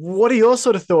 what are your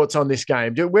sort of thoughts on this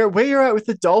game? Where you're at with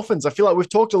the Dolphins? I feel like we've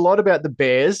talked a lot about the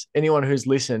Bears. Anyone who's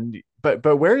listened, but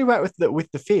where are you at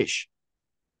with the fish?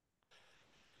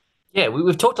 Yeah,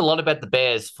 we've talked a lot about the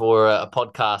Bears for a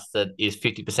podcast that is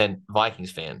 50%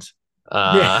 Vikings fans.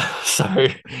 Yeah, So we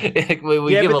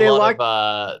yeah, give but a lot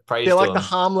of praise they're to like the them.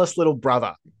 harmless little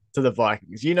brother to the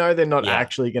Vikings. You know they're not Yeah,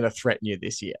 actually going to threaten you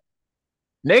this year.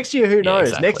 Next year, who yeah,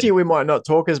 knows? Next year exactly. we might not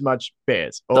talk as much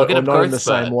Bears, They'll get or a not in growth the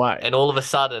same spurt, way. and all of a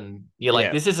sudden you're like,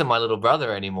 Yeah, "This isn't my little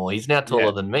brother anymore. He's now yeah,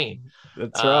 taller than me."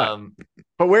 that's right. Um,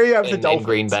 But where are you at with the and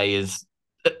Green Dolphins? Bay is,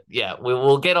 yeah,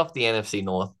 we'll get off the NFC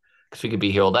North because we could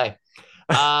be here all day.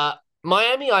 Uh,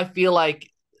 Miami, I feel like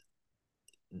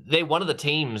they're one of the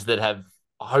teams that have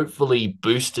hopefully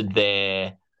boosted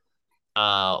their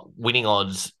winning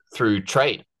odds through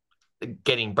trade.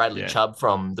 Getting Bradley Yeah, Chubb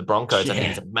from the Broncos, I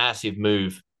think, is yeah. a massive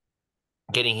move.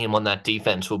 Getting him on that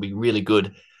defense will be really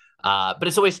good. But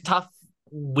it's always tough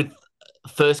with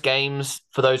first games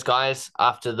for those guys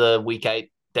after the week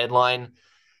 8 deadline.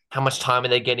 How much time are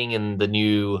they getting in the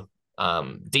new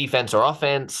defense or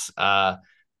offense?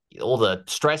 All the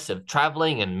stress of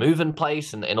traveling and moving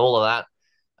place and all of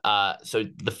that. So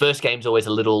the first game's always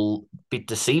a little bit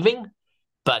deceiving,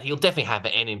 but he'll definitely have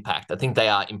an impact. I think they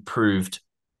are improved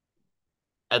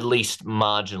at least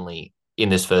marginally in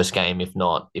this first game, if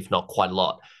not quite a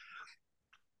lot.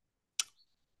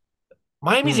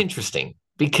 Miami's Hmm. interesting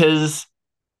because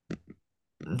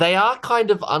they are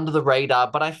kind of under the radar,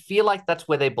 but I feel like that's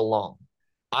where they belong.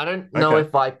 I don't know Okay.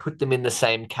 if I put them in the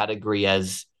same category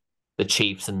as the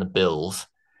Chiefs and the Bills,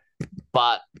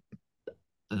 but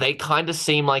they kind of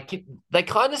seem like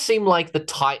the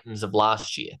Titans of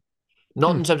last year.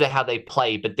 Not Hmm. in terms of how they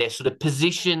play, but their sort of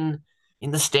position in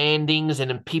the standings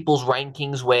and in people's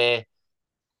rankings where,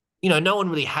 no one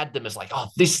really had them as like, oh,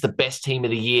 this is the best team of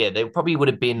the year. They probably would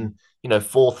have Hmm. been,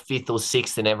 fourth, fifth, or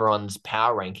sixth in everyone's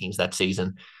power rankings that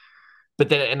season. But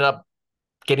then it ended up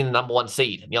getting the number one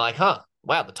seed. And you're like, huh,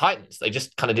 wow, the Titans, they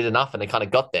just kind of did enough and they kind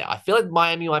of got there. I feel like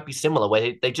Miami might be similar,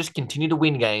 where they just continue to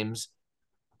win games.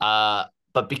 But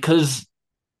because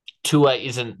Tua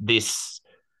isn't this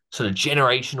sort of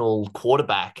generational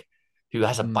quarterback who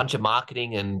has a Hmm. bunch of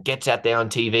marketing and gets out there on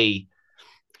TV,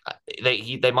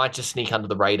 they might just sneak under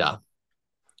the radar.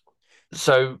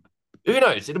 So who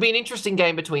knows? It'll be an interesting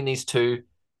game between these two.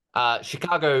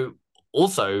 Chicago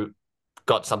also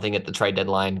got something at the trade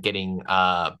deadline, getting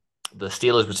the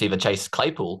Steelers receiver Chase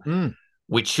Claypool, Hmm.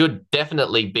 which should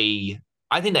definitely be.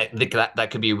 I think that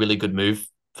could be a really good move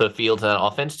for Fields and that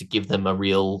offense to give them a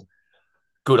real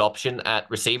good option at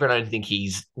receiver. I don't think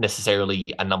he's necessarily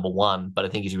a number one, but I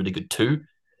think he's a really good two.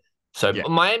 So Yeah.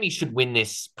 Miami should win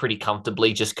this pretty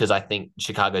comfortably just because I think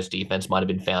Chicago's defense might have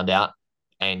been found out.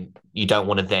 And you don't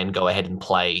want to then go ahead and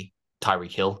play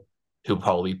Tyreek Hill, who'll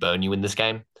probably burn you in this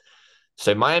game.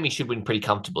 So Miami should win pretty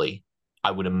comfortably,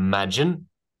 I would imagine.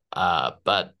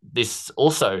 But this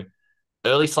also,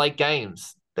 early slate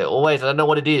games, they're always, I don't know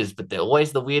what it is, but they're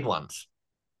always the weird ones.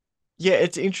 Yeah,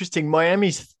 it's interesting.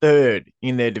 Miami's third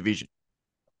in their division,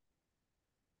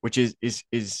 which is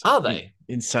Are they?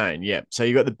 insane. Yeah. So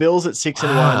you got the Bills at 6-1,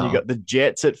 you Wow. got the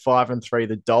Jets at 5-3,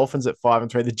 the Dolphins at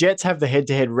 5-3. The Jets have the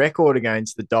head-to-head record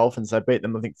against the Dolphins. They beat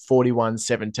them, I think,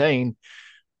 41-17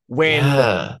 when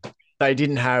Yeah. they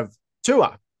didn't have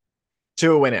Tua.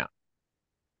 Tua went out.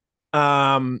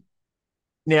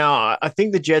 Now I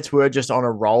think the Jets were just on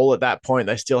a roll at that point.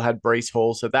 They still had Brees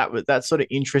Hall, so that's sort of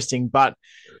interesting. But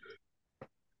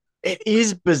it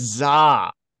is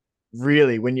bizarre,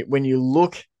 really, when you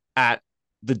look at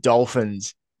the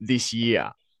Dolphins this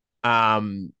year,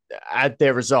 um, at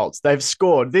their results. They've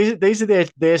scored. These are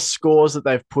their scores that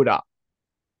they've put up.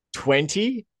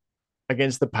 20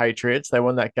 against the Patriots. They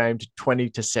won that game to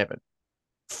 20-7.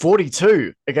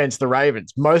 42 against the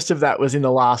Ravens. Most of that was in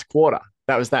the last quarter.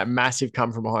 That was that massive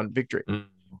come from behind victory. Mm.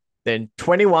 Then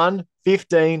 21,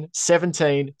 15,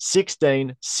 17,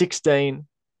 16, 16,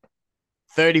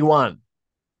 31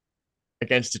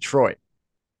 against Detroit.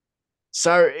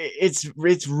 So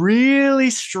it's really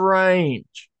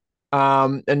strange.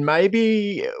 And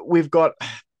maybe we've got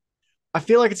I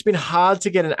feel like it's been hard to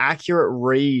get an accurate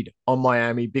read on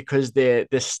Miami because their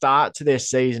start to their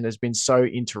season has been so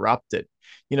interrupted.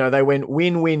 You know, they went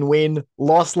win, win, win,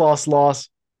 loss, loss, loss,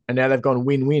 and now they've gone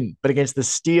win, win. But against the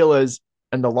Steelers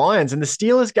and the Lions, and the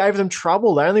Steelers gave them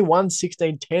trouble. They only won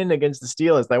 16-10 against the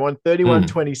Steelers. They won thirty-one Mm.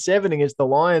 twenty-seven against the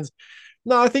Lions.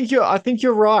 No, I think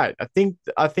you're right. I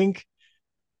think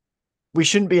we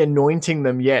shouldn't be anointing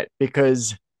them yet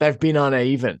because they've been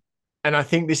uneven. And I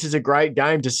think this is a great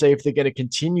game to see if they're going to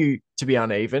continue to be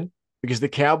uneven because the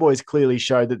Cowboys clearly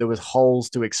showed that there was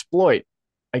holes to exploit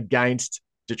against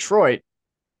Detroit.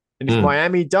 And if Mm.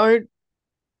 Miami don't,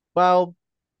 well,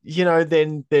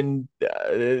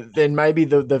 then maybe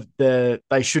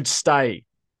they should stay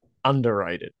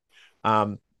underrated.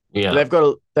 Um, but Yeah.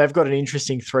 they've got an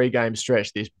interesting 3-game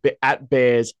stretch. This at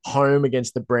Bears, home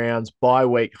against the Browns, bye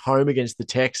week, home against the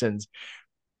Texans.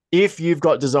 If you've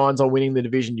got designs on winning the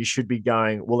division, you should be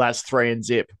going, well, that's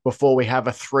 3-0 before we have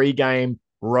a 3-game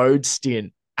road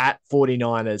stint at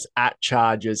 49ers, at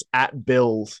Chargers, at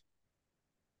Bills.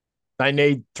 They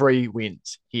need 3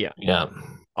 wins here, Yeah.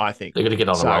 I think. They're going to get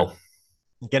on a So roll.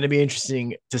 going to be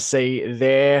interesting to see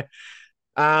there.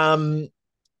 Um,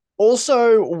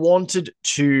 Also wanted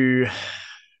to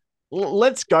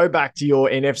let's go back to your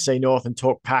NFC North and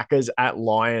talk Packers at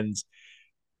Lions.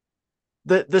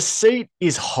 The seat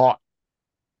is hot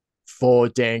for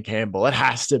Dan Campbell. It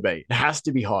has to be. It has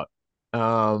to be hot.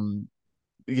 Um,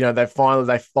 they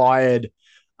fired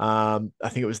I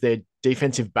think it was their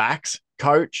defensive backs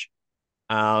coach.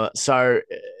 So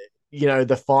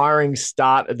the firings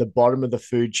start at the bottom of the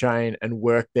food chain and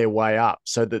work their way up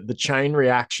so that the chain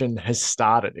reaction has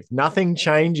started. If nothing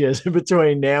changes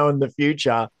between now and the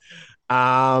future,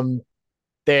 um,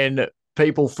 then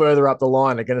people further up the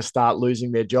line are going to start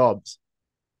losing their jobs.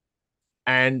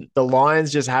 And the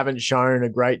Lions just haven't shown a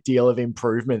great deal of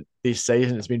improvement this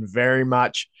season. It's been very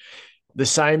much the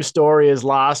same story as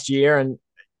last year. And,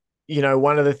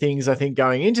 one of the things I think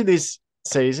going into this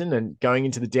season and going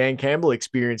into the Dan Campbell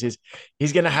experience is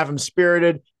he's going to have them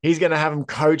spirited. He's going to have them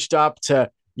coached up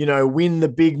to, win the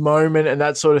big moment and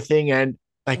that sort of thing. And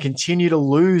they continue to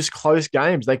lose close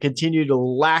games. They continue to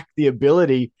lack the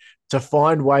ability to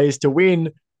find ways to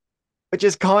win, which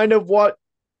is kind of what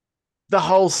the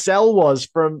whole sell was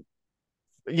from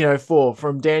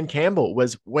Dan Campbell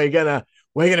was we're gonna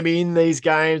be in these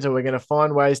games and we're gonna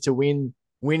find ways to win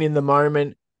in the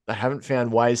moment. They haven't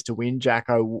found ways to win,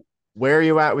 Jacko. Where are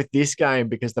you at with this game?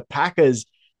 Because the Packers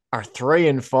are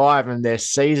 3-5 and their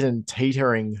season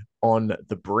teetering on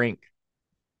the brink.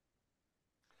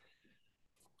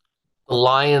 The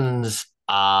Lions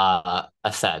are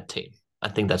a sad team. I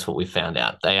think that's what we found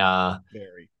out. They are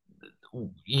Very.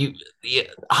 you, yeah,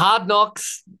 Hard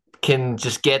Knocks can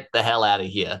just get the hell out of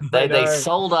here. I They know.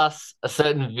 sold us a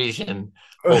certain vision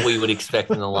what we would expect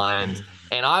from the Lions,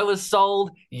 and I was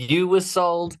sold. You were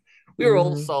sold. We were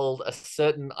all Mhm. sold a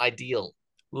certain ideal.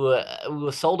 We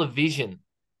were sold a vision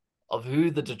of who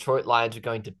the Detroit Lions were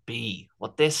going to be,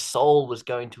 what their soul was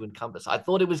going to encompass. I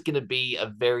thought it was going to be a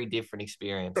very different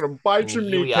experience, Gonna bite and then some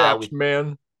here we are kneecaps, with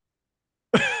man.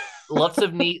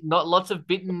 not lots of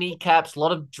bitten kneecaps, a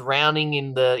lot of drowning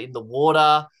in the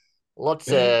water, lots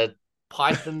of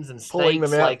pythons and Pulling them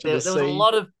snakes. out Like to the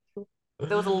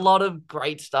there was a sea. lot of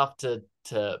great stuff to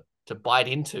bite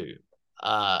into.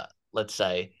 Uh, let's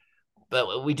say,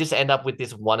 but we just end up with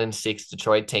this 1-6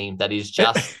 Detroit team that is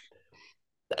just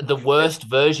the it, worst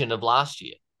version of last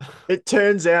year. it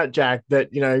turns out, Jack,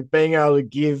 that being able to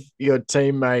give your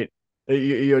teammate,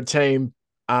 your team,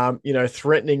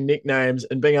 threatening nicknames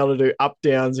and being able to do up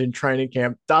downs in training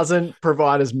camp doesn't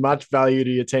provide as much value to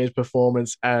your team's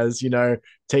performance as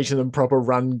teaching them proper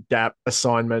run gap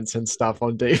assignments and stuff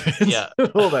on defense, Yeah,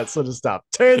 all that sort of stuff.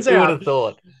 Turns who would out, have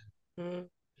thought?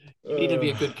 You need to be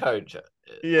a uh, good coach with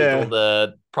all yeah,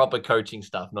 the proper coaching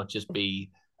stuff, not just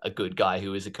be a good guy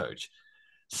who is a coach.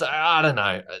 So I don't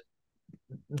know.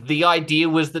 The idea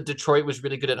was that Detroit was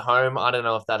really good at home. I don't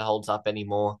know if that holds up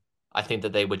anymore. I think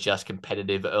that they were just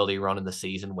competitive earlier on in the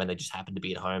season when they just happened to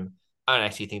be at home. I don't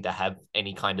actually think they have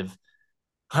any kind of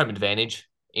home advantage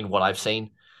in what I've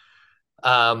seen.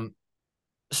 Um,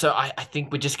 so I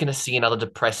think we're just going to see another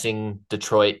depressing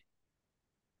Detroit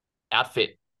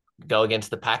outfit go against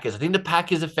the Packers. I think the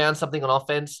Packers have found something on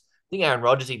offense. I think Aaron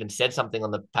Rodgers even said something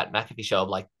on the Pat McAfee show of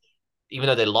like, even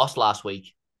though they lost last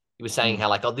week, he was saying mm, how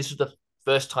like, oh, this is the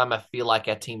first time I feel like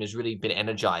our team has really been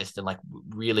energized and like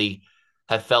really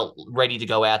have felt ready to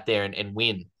go out there and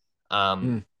win. Um,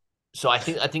 mm, so I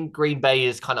think Green Bay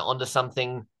is kind of onto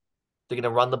something. They're going to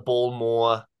run the ball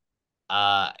more,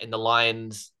 and the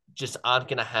Lions just aren't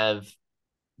going to have.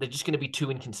 They're just going to be too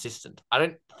inconsistent. I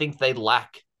don't think they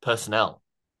lack personnel.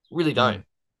 Really don't. mm,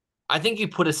 I think you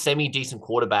put a semi decent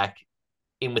quarterback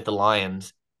in with the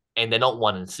Lions, and they're not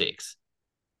 1-6.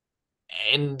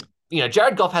 And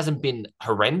Jared Goff hasn't been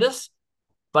horrendous,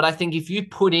 but I think if you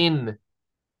put in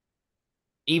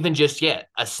even just yet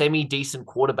a semi decent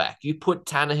quarterback, you put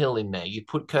Tannehill in there, you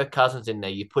put Kirk Cousins in there,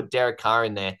 you put Derek Carr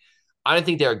in there. I don't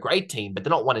think they're a great team, but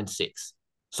they're not 1-6.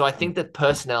 So I mm. think that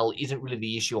personnel isn't really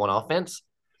the issue on offense.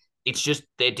 It's just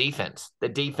their defense. Their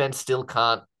defense still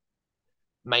can't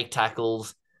make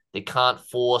tackles. They can't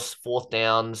force fourth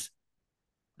downs.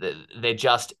 They're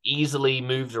just easily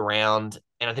moved around,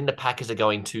 and I think the Packers are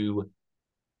going to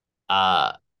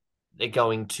uh they're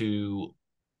going to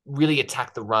really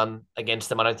attack the run against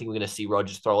them. I don't think we're going to see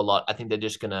Rodgers throw a lot. I think they're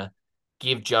just going to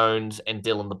give Jones and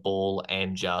Dillon the ball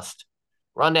and just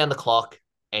run down the clock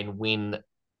and win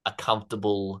a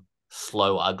comfortable,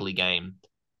 slow, ugly game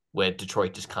where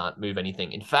Detroit just can't move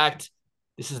anything. In fact,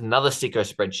 this is another sicko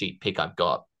spreadsheet pick I've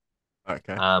got.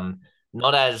 Okay. Um,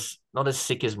 not as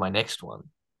sick as my next one,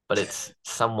 but it's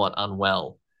somewhat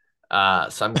unwell. So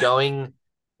I'm going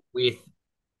with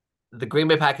the Green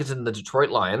Bay Packers and the Detroit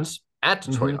Lions at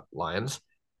Mm-hmm. Detroit Lions.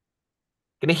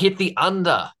 Going to hit the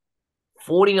under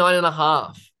 49 and a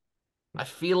half. I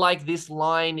feel like this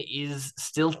line is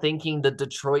still thinking the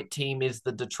Detroit team is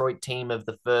the Detroit team of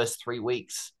the first 3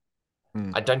 weeks.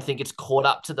 Mm, I don't think it's caught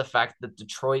up to the fact that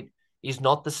Detroit is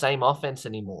not the same offense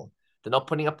anymore. They're not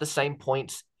putting up the same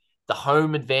points. The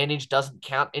home advantage doesn't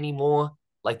count anymore.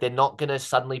 Like they're not going to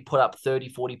suddenly put up 30,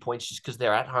 40 points just because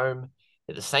they're at home.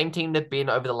 They're the same team they've been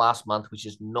over the last month, which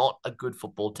is not a good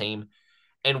football team.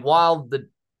 And while the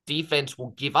defense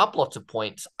will give up lots of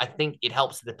points, I think it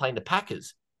helps that they're playing the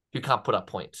Packers who can't put up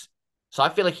points. So I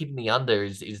feel like hitting the under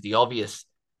is the obvious,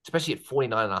 especially at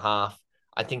 49 and a half.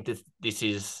 I think that this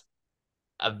is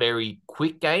a very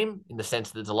quick game in the sense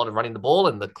that there's a lot of running the ball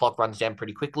and the clock runs down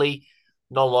pretty quickly.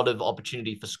 Not a lot of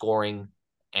opportunity for scoring,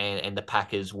 and the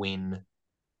Packers win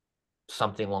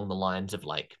something along the lines of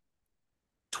like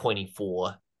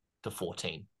 24-14.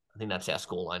 I think that's our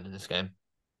scoreline in this game.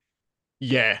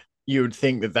 yeah, you would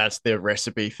think that that's their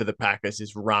recipe for the Packers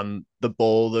is run the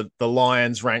ball. The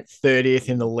Lions ranked 30th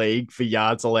in the league for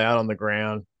yards allowed on the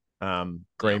ground. Yeah.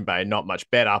 Green Bay not much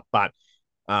better, but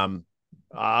um,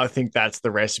 I think that's the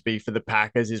recipe for the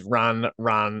Packers is run,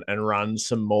 run, and run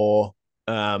some more.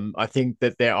 I think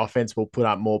that their offense will put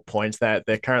up more points. They're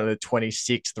currently the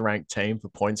 26th ranked team for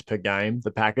points per game.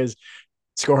 The Packers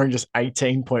scoring just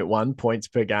 18.1 points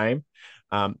per game.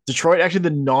 Detroit actually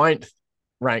the ninth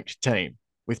ranked team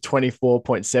with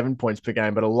 24.7 points per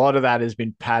game, but a lot of that has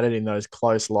been padded in those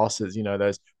close losses,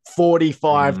 those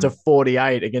 45 to Mm,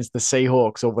 48 against the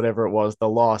Seahawks or whatever it was, the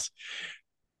loss.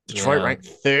 Detroit yeah. ranked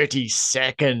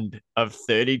 32nd of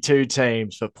 32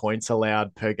 teams for points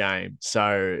allowed per game.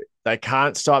 So they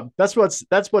can't stop. That's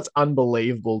what's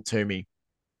unbelievable to me.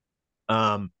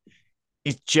 Um,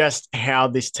 it's just how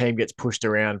this team gets pushed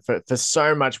around for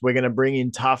so much. We're going to bring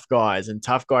in tough guys and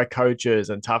tough guy coaches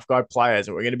and tough guy players,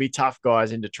 and we're going to be tough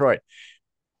guys in Detroit.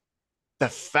 The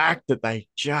fact that they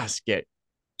just get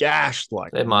gashed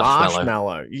like They're marshmallow.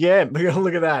 marshmallow. Yeah,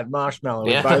 look at that. Marshmallow.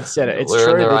 We Yeah. both said it. It's We're in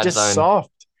true. the They're right just zone.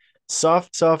 soft.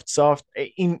 soft, soft, soft.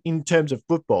 In terms of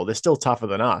football, they're still tougher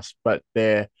than us, but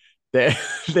they're, they're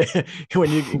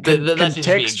when you That seems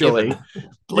to be a given. contextually,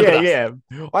 Look yeah, at us.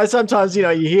 yeah. I sometimes, you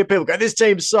hear people go, "This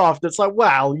team's soft." It's like,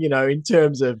 wow, in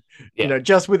terms of, Yeah.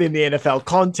 just within the NFL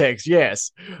context,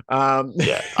 yes.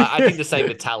 Yeah, I think the same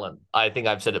with talent. I think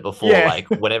I've said it before. Yeah, Like,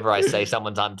 whenever I say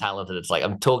someone's untalented, it's like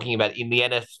I'm talking about in the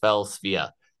NFL sphere.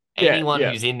 yeah, Anyone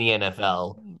yeah, who's in the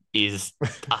NFL is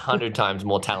 100 times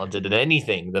more talented at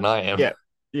anything than I am. yeah.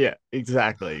 Yeah,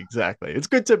 exactly, exactly. It's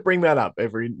good to bring that up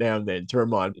every now and then to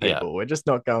remind Yeah. people we're just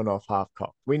not going off half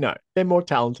cocked. We know they're more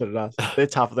talented than us. They're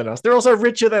tougher than us. They're also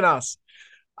richer than us.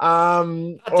 God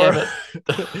Or damn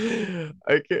it.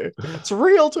 okay, it's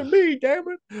real to me, damn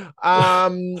it.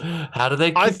 How do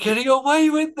they I keep getting away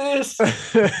with this?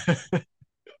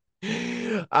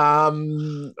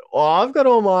 well, I've got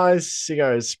all my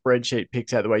Sigo spreadsheet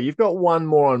picks out the way. You've got one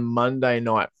more on Monday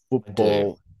Night I do.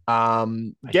 Football. I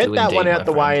Get do that one indeed, out my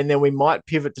the way, friend. and then we might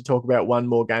pivot to talk about one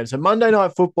more game. So Monday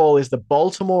Night Football is the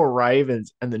Baltimore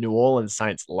Ravens and the New Orleans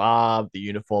Saints. Love the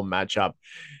uniform matchup.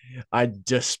 I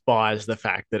despise the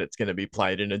fact that it's going to be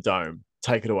played in a dome.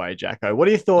 Take it away, Jacko. What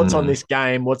are your thoughts on Mm. this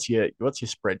game? What's your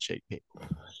spreadsheet pick?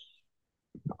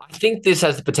 I think this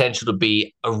has the potential to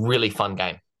be a really fun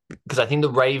game because I think the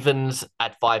Ravens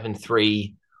at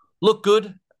 5-3 look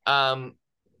good.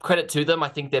 Credit to them. I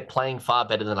think they're playing far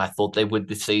better than I thought they would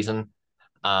this season.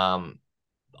 Um,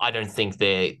 I don't think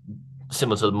they're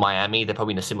similar to Miami. They're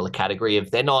probably in a similar category.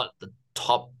 If they're not the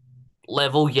top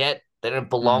level yet, they don't Mm,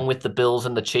 belong with the Bills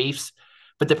and the Chiefs,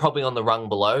 but they're probably on the rung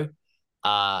below.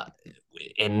 Uh,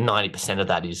 and 90% of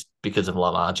that is because of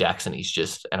Lamar Jackson. He's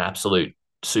just an absolute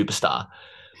superstar.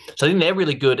 So I think they're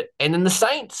really good. And then the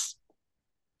Saints,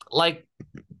 like,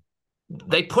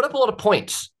 they put up a lot of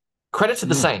points. Credit to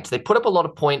the mm, Saints. They put up a lot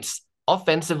of points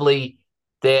offensively.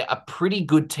 They're a pretty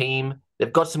good team.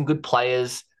 They've got some good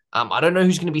players. I don't know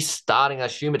who's going to be starting. I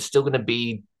assume it's still going to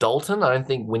be Dalton. I don't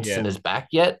think yeah. Winston is back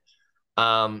yet.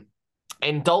 Um,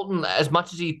 and Dalton, as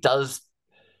much as he does,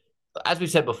 as we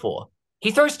said before,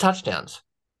 he throws touchdowns.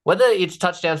 Whether it's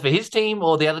touchdowns for his team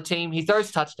or the other team, he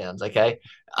throws touchdowns. Okay.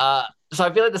 So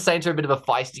I feel like the Saints are a bit of a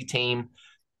feisty team.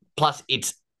 Plus,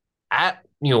 it's at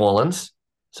New Orleans.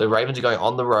 So Ravens are going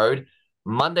on the road.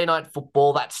 Monday Night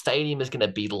Football, that stadium is going to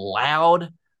be loud.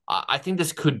 I think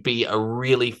this could be a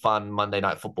really fun Monday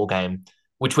Night Football game,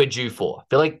 which we're due for. I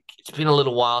feel like it's been a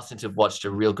little while since we've watched a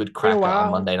real good Been a cracker on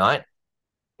while. Monday night.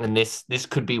 And this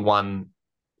could be one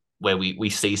where we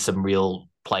see some real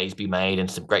plays be made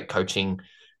and some great coaching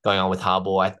going on with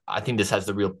Harbaugh. I think this has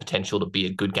the real potential to be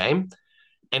a good game.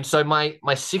 And so my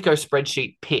sicko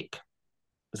spreadsheet pick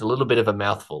is a little bit of a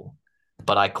mouthful,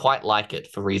 but I quite like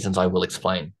it for reasons I will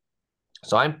explain.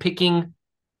 So I'm picking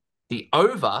the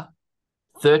over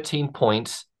 13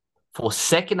 points for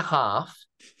second half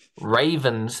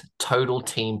Ravens total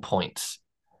team points.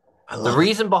 I The love it.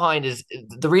 reason behind is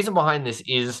the reason behind this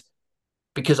is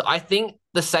because I think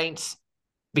the Saints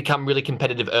become really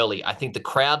competitive early. I think the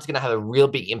crowd's going to have a real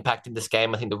big impact in this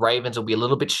game. I think the Ravens will be a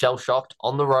little bit shell shocked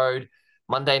on the road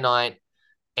Monday night.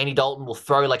 Andy Dalton will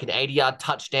throw like an 80-yard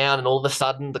touchdown, and all of a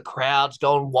sudden the crowd's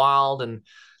going wild, and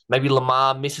maybe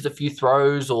Lamar misses a few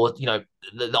throws, or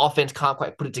the offense can't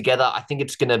quite put it together. I think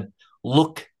it's going to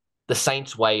look the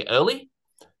Saints' way early,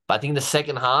 but I think in the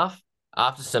second half,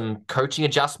 after some coaching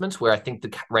adjustments, where I think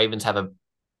the Ravens have a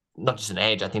not just an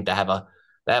edge, I think they have a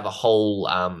whole.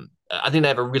 I think they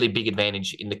have a really big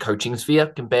advantage in the coaching sphere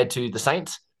compared to the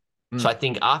Saints. So Mm. I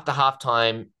think after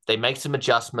halftime, they make some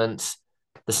adjustments.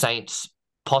 The Saints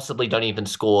possibly don't even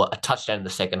score a touchdown in the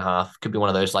second half. Could be one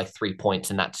of those like 3 points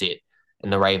and that's it.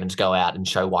 And the Ravens go out and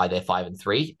show why they're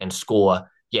 5-3 and score,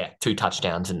 two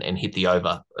touchdowns and hit the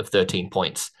over of 13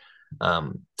 points.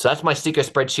 So that's my sticker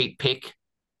spreadsheet pick.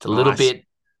 It's a little Nice. bit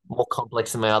more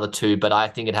complex than my other two, but I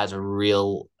think it has a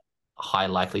real high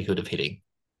likelihood of hitting.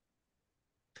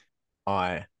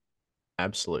 I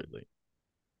absolutely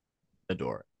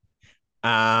adore it.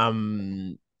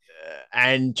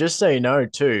 And just so you know,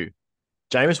 too,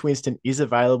 Jameis Winston is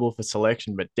available for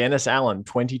selection, but Dennis Allen,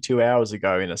 22 hours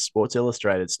ago in a Sports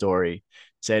Illustrated story,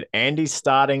 said Andy's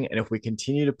starting, and if we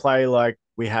continue to play like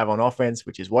we have on offense,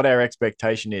 which is what our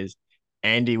expectation is,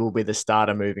 Andy will be the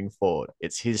starter moving forward.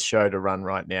 It's his show to run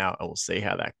right now, and we'll see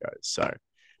how that goes. So,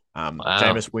 Wow.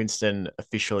 Jameis Winston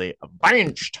officially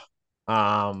benched.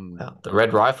 Um, Wow. The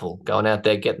Red Rifle going out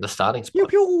there getting the starting pew spot.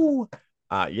 pew.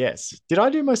 Yes. Did I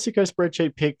do my sicko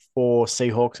spreadsheet pick for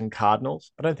Seahawks and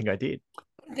Cardinals? I don't think I did.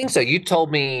 I don't think so. You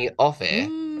told me off air,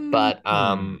 but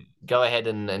Mm. go ahead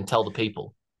and tell the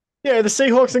people. Yeah, the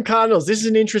Seahawks and Cardinals. This is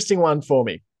an interesting one for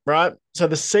me, right? So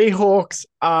the Seahawks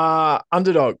are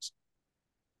underdogs.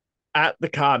 at the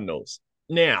Cardinals.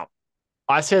 Now,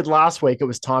 I said last week it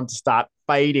was time to start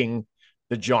fading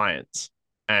the Giants,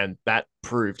 and that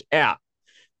proved out.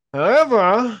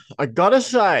 However, I gotta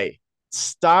say,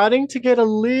 starting to get a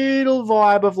little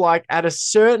vibe of like at a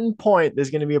certain point, there's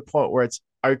going to be a point where it's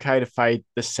okay to fade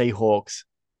the Seahawks.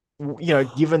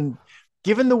 Given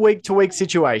the week to week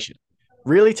situation,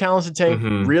 really talented team,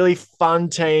 Mm-hmm. really fun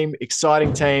team,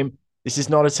 exciting team. This is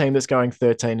not a team that's going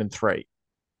 13-3.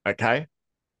 Okay,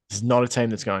 this is not a team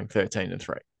that's going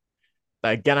 13-3.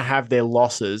 They're going to have their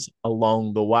losses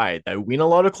along the way. They win a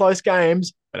lot of close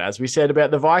games, but as we said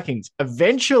about the Vikings,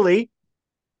 eventually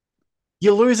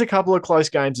you lose a couple of close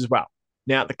games as well.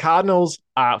 Now, the Cardinals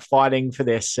are fighting for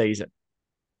their season.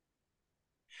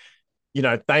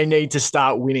 They need to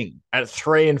start winning. At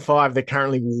 3-5, they're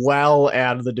currently well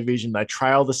out of the division. They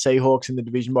trail the Seahawks in the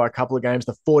division by a couple of games.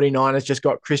 The 49ers just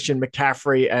got Christian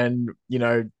McCaffrey and,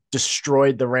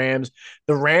 destroyed the Rams.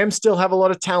 The Rams still have a lot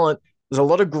of talent. There's a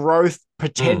lot of growth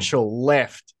potential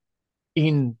left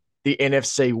in the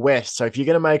NFC West. So if you're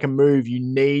going to make a move, you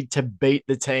need to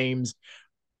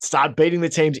start beating the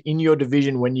teams in your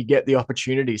division when you get the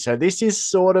opportunity. So this is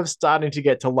sort of starting to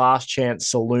get to last chance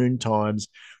saloon times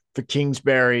for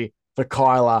Kingsbury, for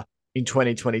Kyler in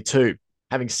 2022.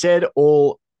 Having said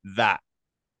all that,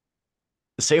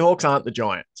 the Seahawks aren't the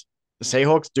Giants. The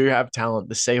Seahawks do have talent.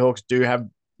 The Seahawks do have,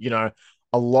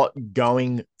 a lot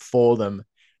going for them.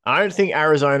 I don't think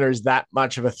Arizona is that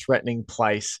much of a threatening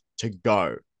place to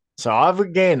go. So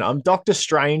I'm Doctor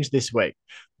Strange this week,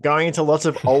 going into lots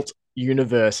of alt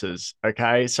universes.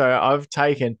 Okay. So I've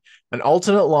taken an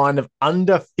alternate line of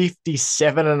under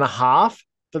 57.5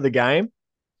 for the game.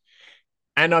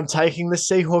 And I'm taking the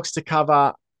Seahawks to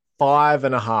cover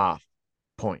 5.5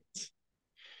 points.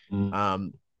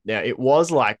 Mm. Now it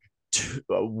was like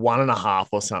 1.5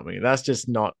 or something. That's just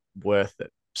not worth it.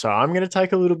 So I'm going to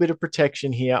take a little bit of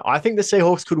protection here. I think the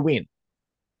Seahawks could win,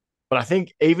 but I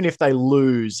think even if they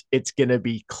lose, it's going to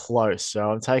be close. So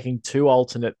I'm taking two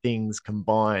alternate things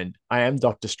combined. I am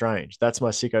Doctor Strange. That's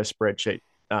my sicko spreadsheet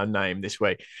name this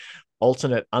week.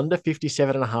 Alternate under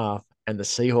 57.5 and the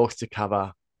Seahawks to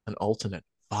cover an alternate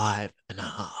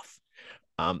 5.5.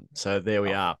 So there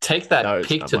we are. Take that Those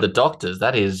pick are to my. the doctors.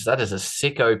 That is a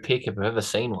sicko pick if I've ever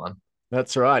seen one.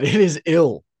 That's right. It is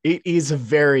ill. It is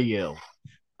very ill.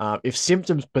 If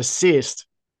symptoms persist,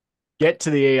 get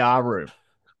to the ER room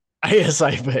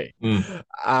ASAP. Mm.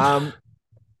 Um,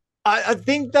 I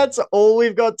think that's all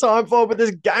we've got time for, but there's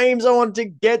games I want to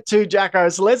get to, Jacko.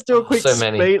 So let's do a Oh, quick so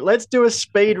many. speed. Let's do a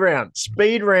speed round.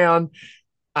 Speed round.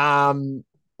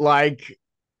 Like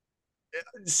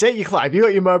set your clock. Have you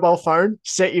got your mobile phone?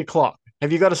 Set your clock.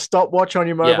 Have you got a stopwatch on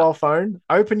your Yeah, mobile phone?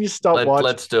 Open your stopwatch,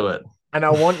 let's do it. and I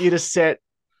want you to set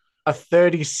a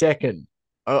 30-second.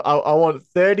 I want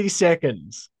 30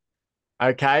 seconds.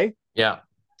 Okay. Yeah,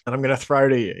 And I'm going to throw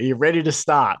to you. Are you ready to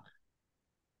start?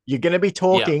 You're going to be yeah.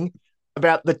 talking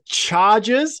about the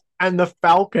Chargers and the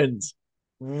Falcons.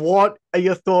 What are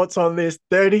your thoughts on this?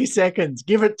 30 seconds.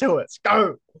 Give it to us.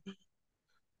 Go.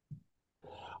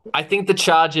 I think the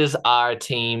Chargers are a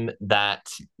team that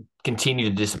continue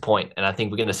to disappoint, and I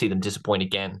think we're going to see them disappoint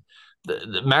again.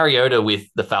 The Mariota with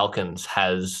the Falcons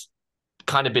has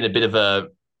kind of been a bit of a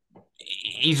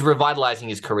he's revitalizing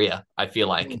his career, I feel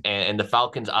like. And the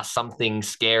Falcons are something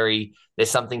scary. There's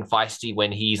something feisty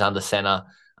when he's under center.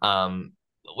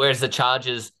 Whereas the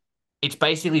Chargers, it's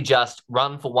basically just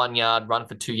run for 1 yard, run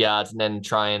for 2 yards, and then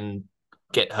try and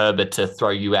get Herbert to throw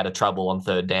you out of trouble on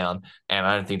third down. And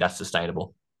I don't think that's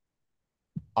sustainable.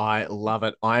 I love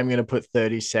it. I'm going to put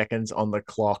 30 seconds on the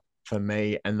clock for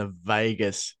me and the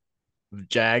Vegas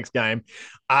Jags game.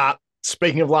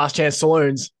 Speaking of last chance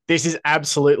saloons, this is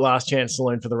absolute last chance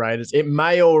saloon for the Raiders. It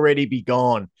may already be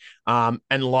gone. And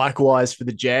likewise for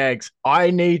the Jags.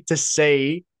 I need to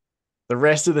see the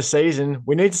rest of the season.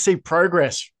 We need to see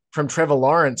progress from Trevor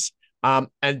Lawrence. And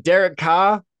Derek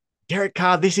Carr,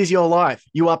 this is your life.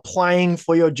 You are playing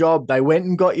for your job. They went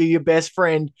and got you your best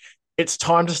friend. It's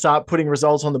time to start putting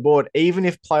results on the board. Even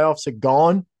if playoffs are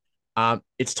gone,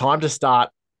 it's time to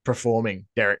start performing,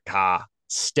 Derek Carr.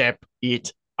 Step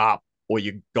it up or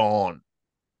you're gone,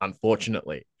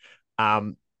 unfortunately.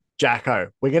 Jacko,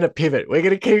 we're going to pivot. We're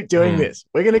going to keep doing this.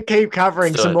 We're going to keep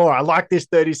covering some more. I like this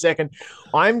 30-second.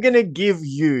 I'm going to give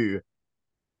you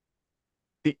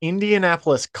the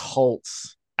Indianapolis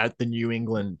Colts at the New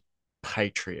England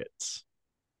Patriots.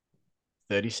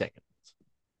 30 seconds.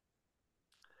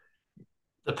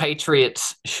 The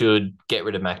Patriots should get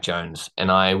rid of Mac Jones, and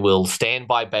I will stand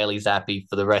by Bailey Zappi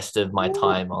for the rest of my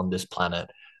time on this planet.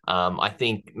 I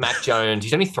think Mac Jones,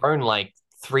 he's only thrown like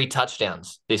 3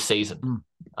 touchdowns this season.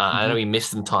 I know he missed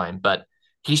some time, but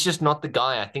He's just not the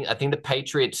guy. I think the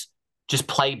Patriots just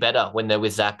play better when they're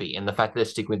with Zappy, and the fact that they're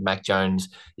sticking with Mac Jones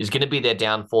is going to be their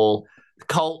downfall. The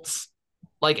Colts,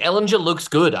 like Ellinger looks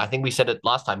good. I think we said it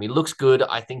last time. He looks good.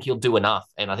 I think he'll do enough,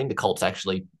 and I think the Colts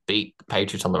actually beat the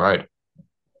Patriots on the road.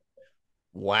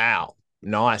 Wow.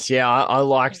 Nice. Yeah, I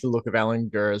liked the look of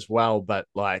Ellinger as well, but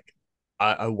like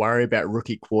I worry about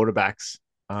rookie quarterbacks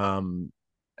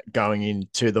going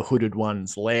into the hooded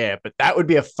one's lair. But that would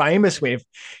be a famous win.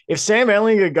 If Sam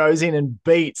Ellinger goes in and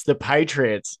beats the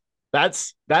Patriots,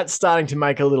 that's starting to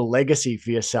make a little legacy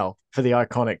for yourself for the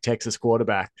iconic Texas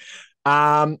quarterback.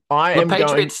 I The am going,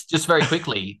 Patriots, just very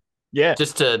quickly, yeah.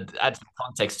 just to add some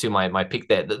context to my pick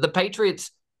there, the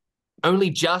Patriots only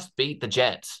just beat the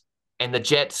Jets, and the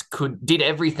Jets did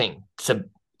everything to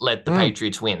let the Mm,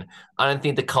 Patriots win. I don't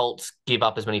think the Colts give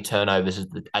up as many turnovers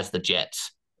as the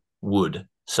Jets would.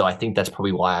 So I think that's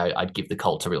probably why I'd give the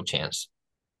Colts a real chance.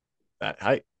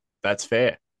 hey, that's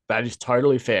fair. That is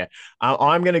totally fair.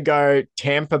 I'm going to go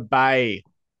Tampa Bay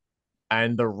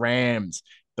and the Rams.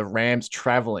 The Rams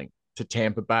traveling to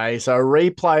Tampa Bay. So a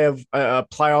replay of a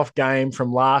playoff game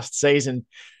from last season.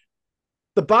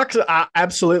 The Bucks are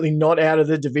absolutely not out of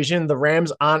the division. The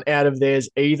Rams aren't out of theirs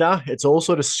either. It's all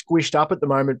sort of squished up at the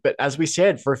moment. But as we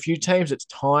said, for a few teams, it's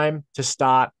time to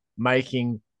start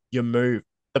making your move.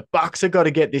 The Bucks have got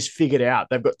to get this figured out.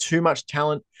 They've got too much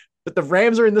talent, but the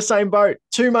Rams are in the same boat.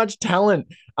 Too much talent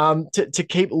to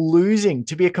keep losing.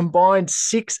 To be a combined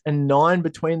 6-9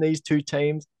 between these two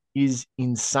teams is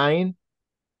insane.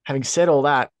 Having said all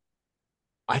that,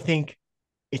 I think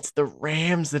it's the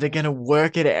Rams that are going to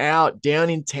work it out down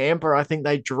in Tampa. I think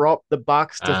they drop the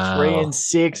Bucks to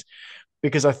 3-6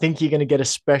 because I think you're going to get a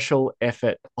special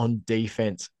effort on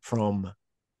defense from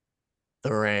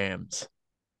the Rams.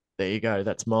 There you go.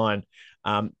 That's mine.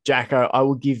 Jacko, I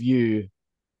will give you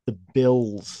the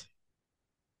Bills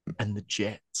and the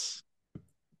Jets.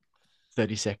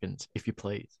 30 seconds, if you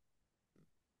please.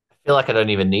 I feel like I don't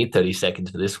even need 30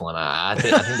 seconds for this one. I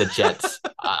think the Jets.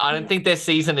 I don't think their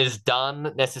season is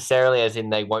done necessarily, as in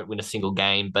they won't win a single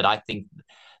game. But I think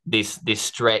this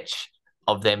stretch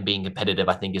of them being competitive,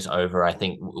 I think, is over. I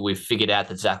think we've figured out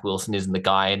that Zach Wilson isn't the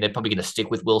guy, and they're probably going to stick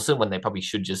with Wilson when they probably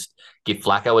should just give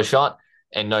Flacco a shot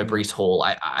and no Brees Hall.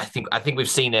 I think we've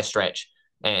seen their stretch,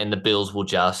 and the Bills will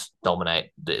just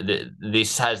dominate.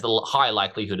 This has the high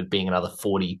likelihood of being another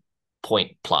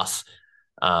 40-point plus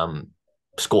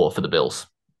score for the Bills.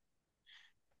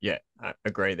 Yeah, I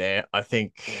agree there. I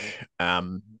think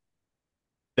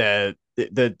the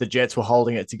Jets were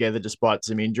holding it together despite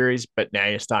some injuries, but now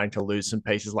you're starting to lose some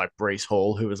pieces like Brees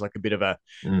Hall, who was like a bit of a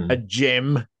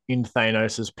gem in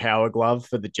Thanos's power glove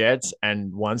for the Jets.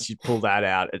 And once you pull that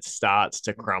out, it starts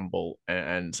to crumble.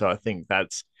 And so I think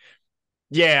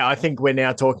I think we're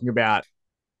now talking about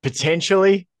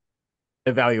potentially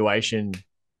evaluation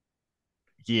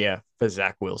year for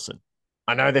Zach Wilson.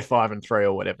 I know they're 5-3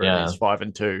 or whatever it Yeah. is,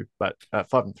 5-2, but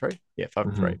 5-3, yeah,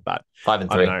 5-3. But Five and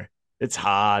I don't three. know. It's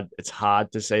hard. It's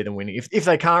hard to see them winning. If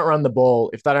they can't run the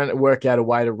ball, if they don't work out a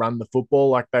way to run the football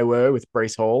like they were with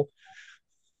Brees Hall,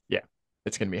 yeah,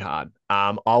 it's going to be hard.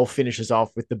 I'll finish us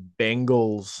off with the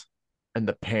Bengals and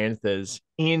the Panthers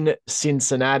in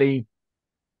Cincinnati.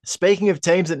 Speaking of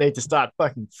teams that need to start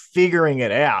fucking figuring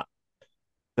it out,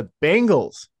 the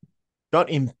Bengals got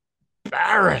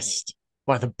embarrassed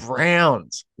by the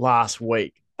Browns last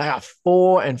week. They are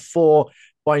 4-4,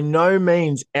 by no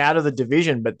means out of the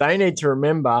division, but they need to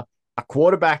remember a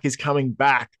quarterback is coming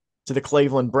back to the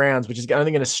Cleveland Browns, which is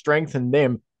only going to strengthen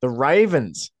them. The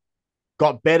Ravens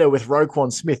got better with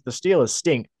Roquan Smith. The Steelers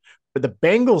stink, but the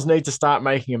Bengals need to start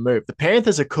making a move. The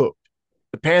Panthers are cooked.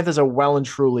 The Panthers are well and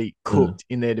truly cooked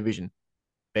in their division.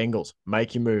 Bengals,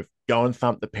 make your move. Go and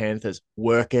thump the Panthers.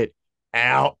 Work it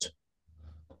out.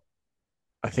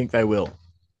 I think they will.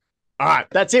 All right,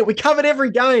 that's it. We covered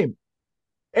every game.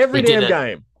 Every We did damn it.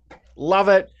 game. Love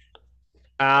it.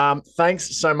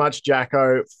 Thanks so much,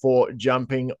 Jacko, for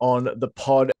jumping on the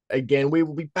pod again. We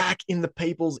will be back in the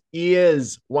people's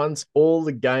ears once all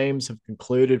the games have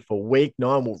concluded for week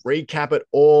 9. We'll recap it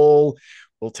all.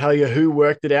 We'll tell you who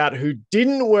worked it out, who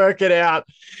didn't work it out.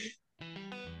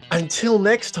 Until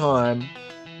next time,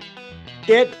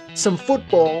 get some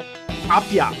football up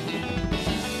ya.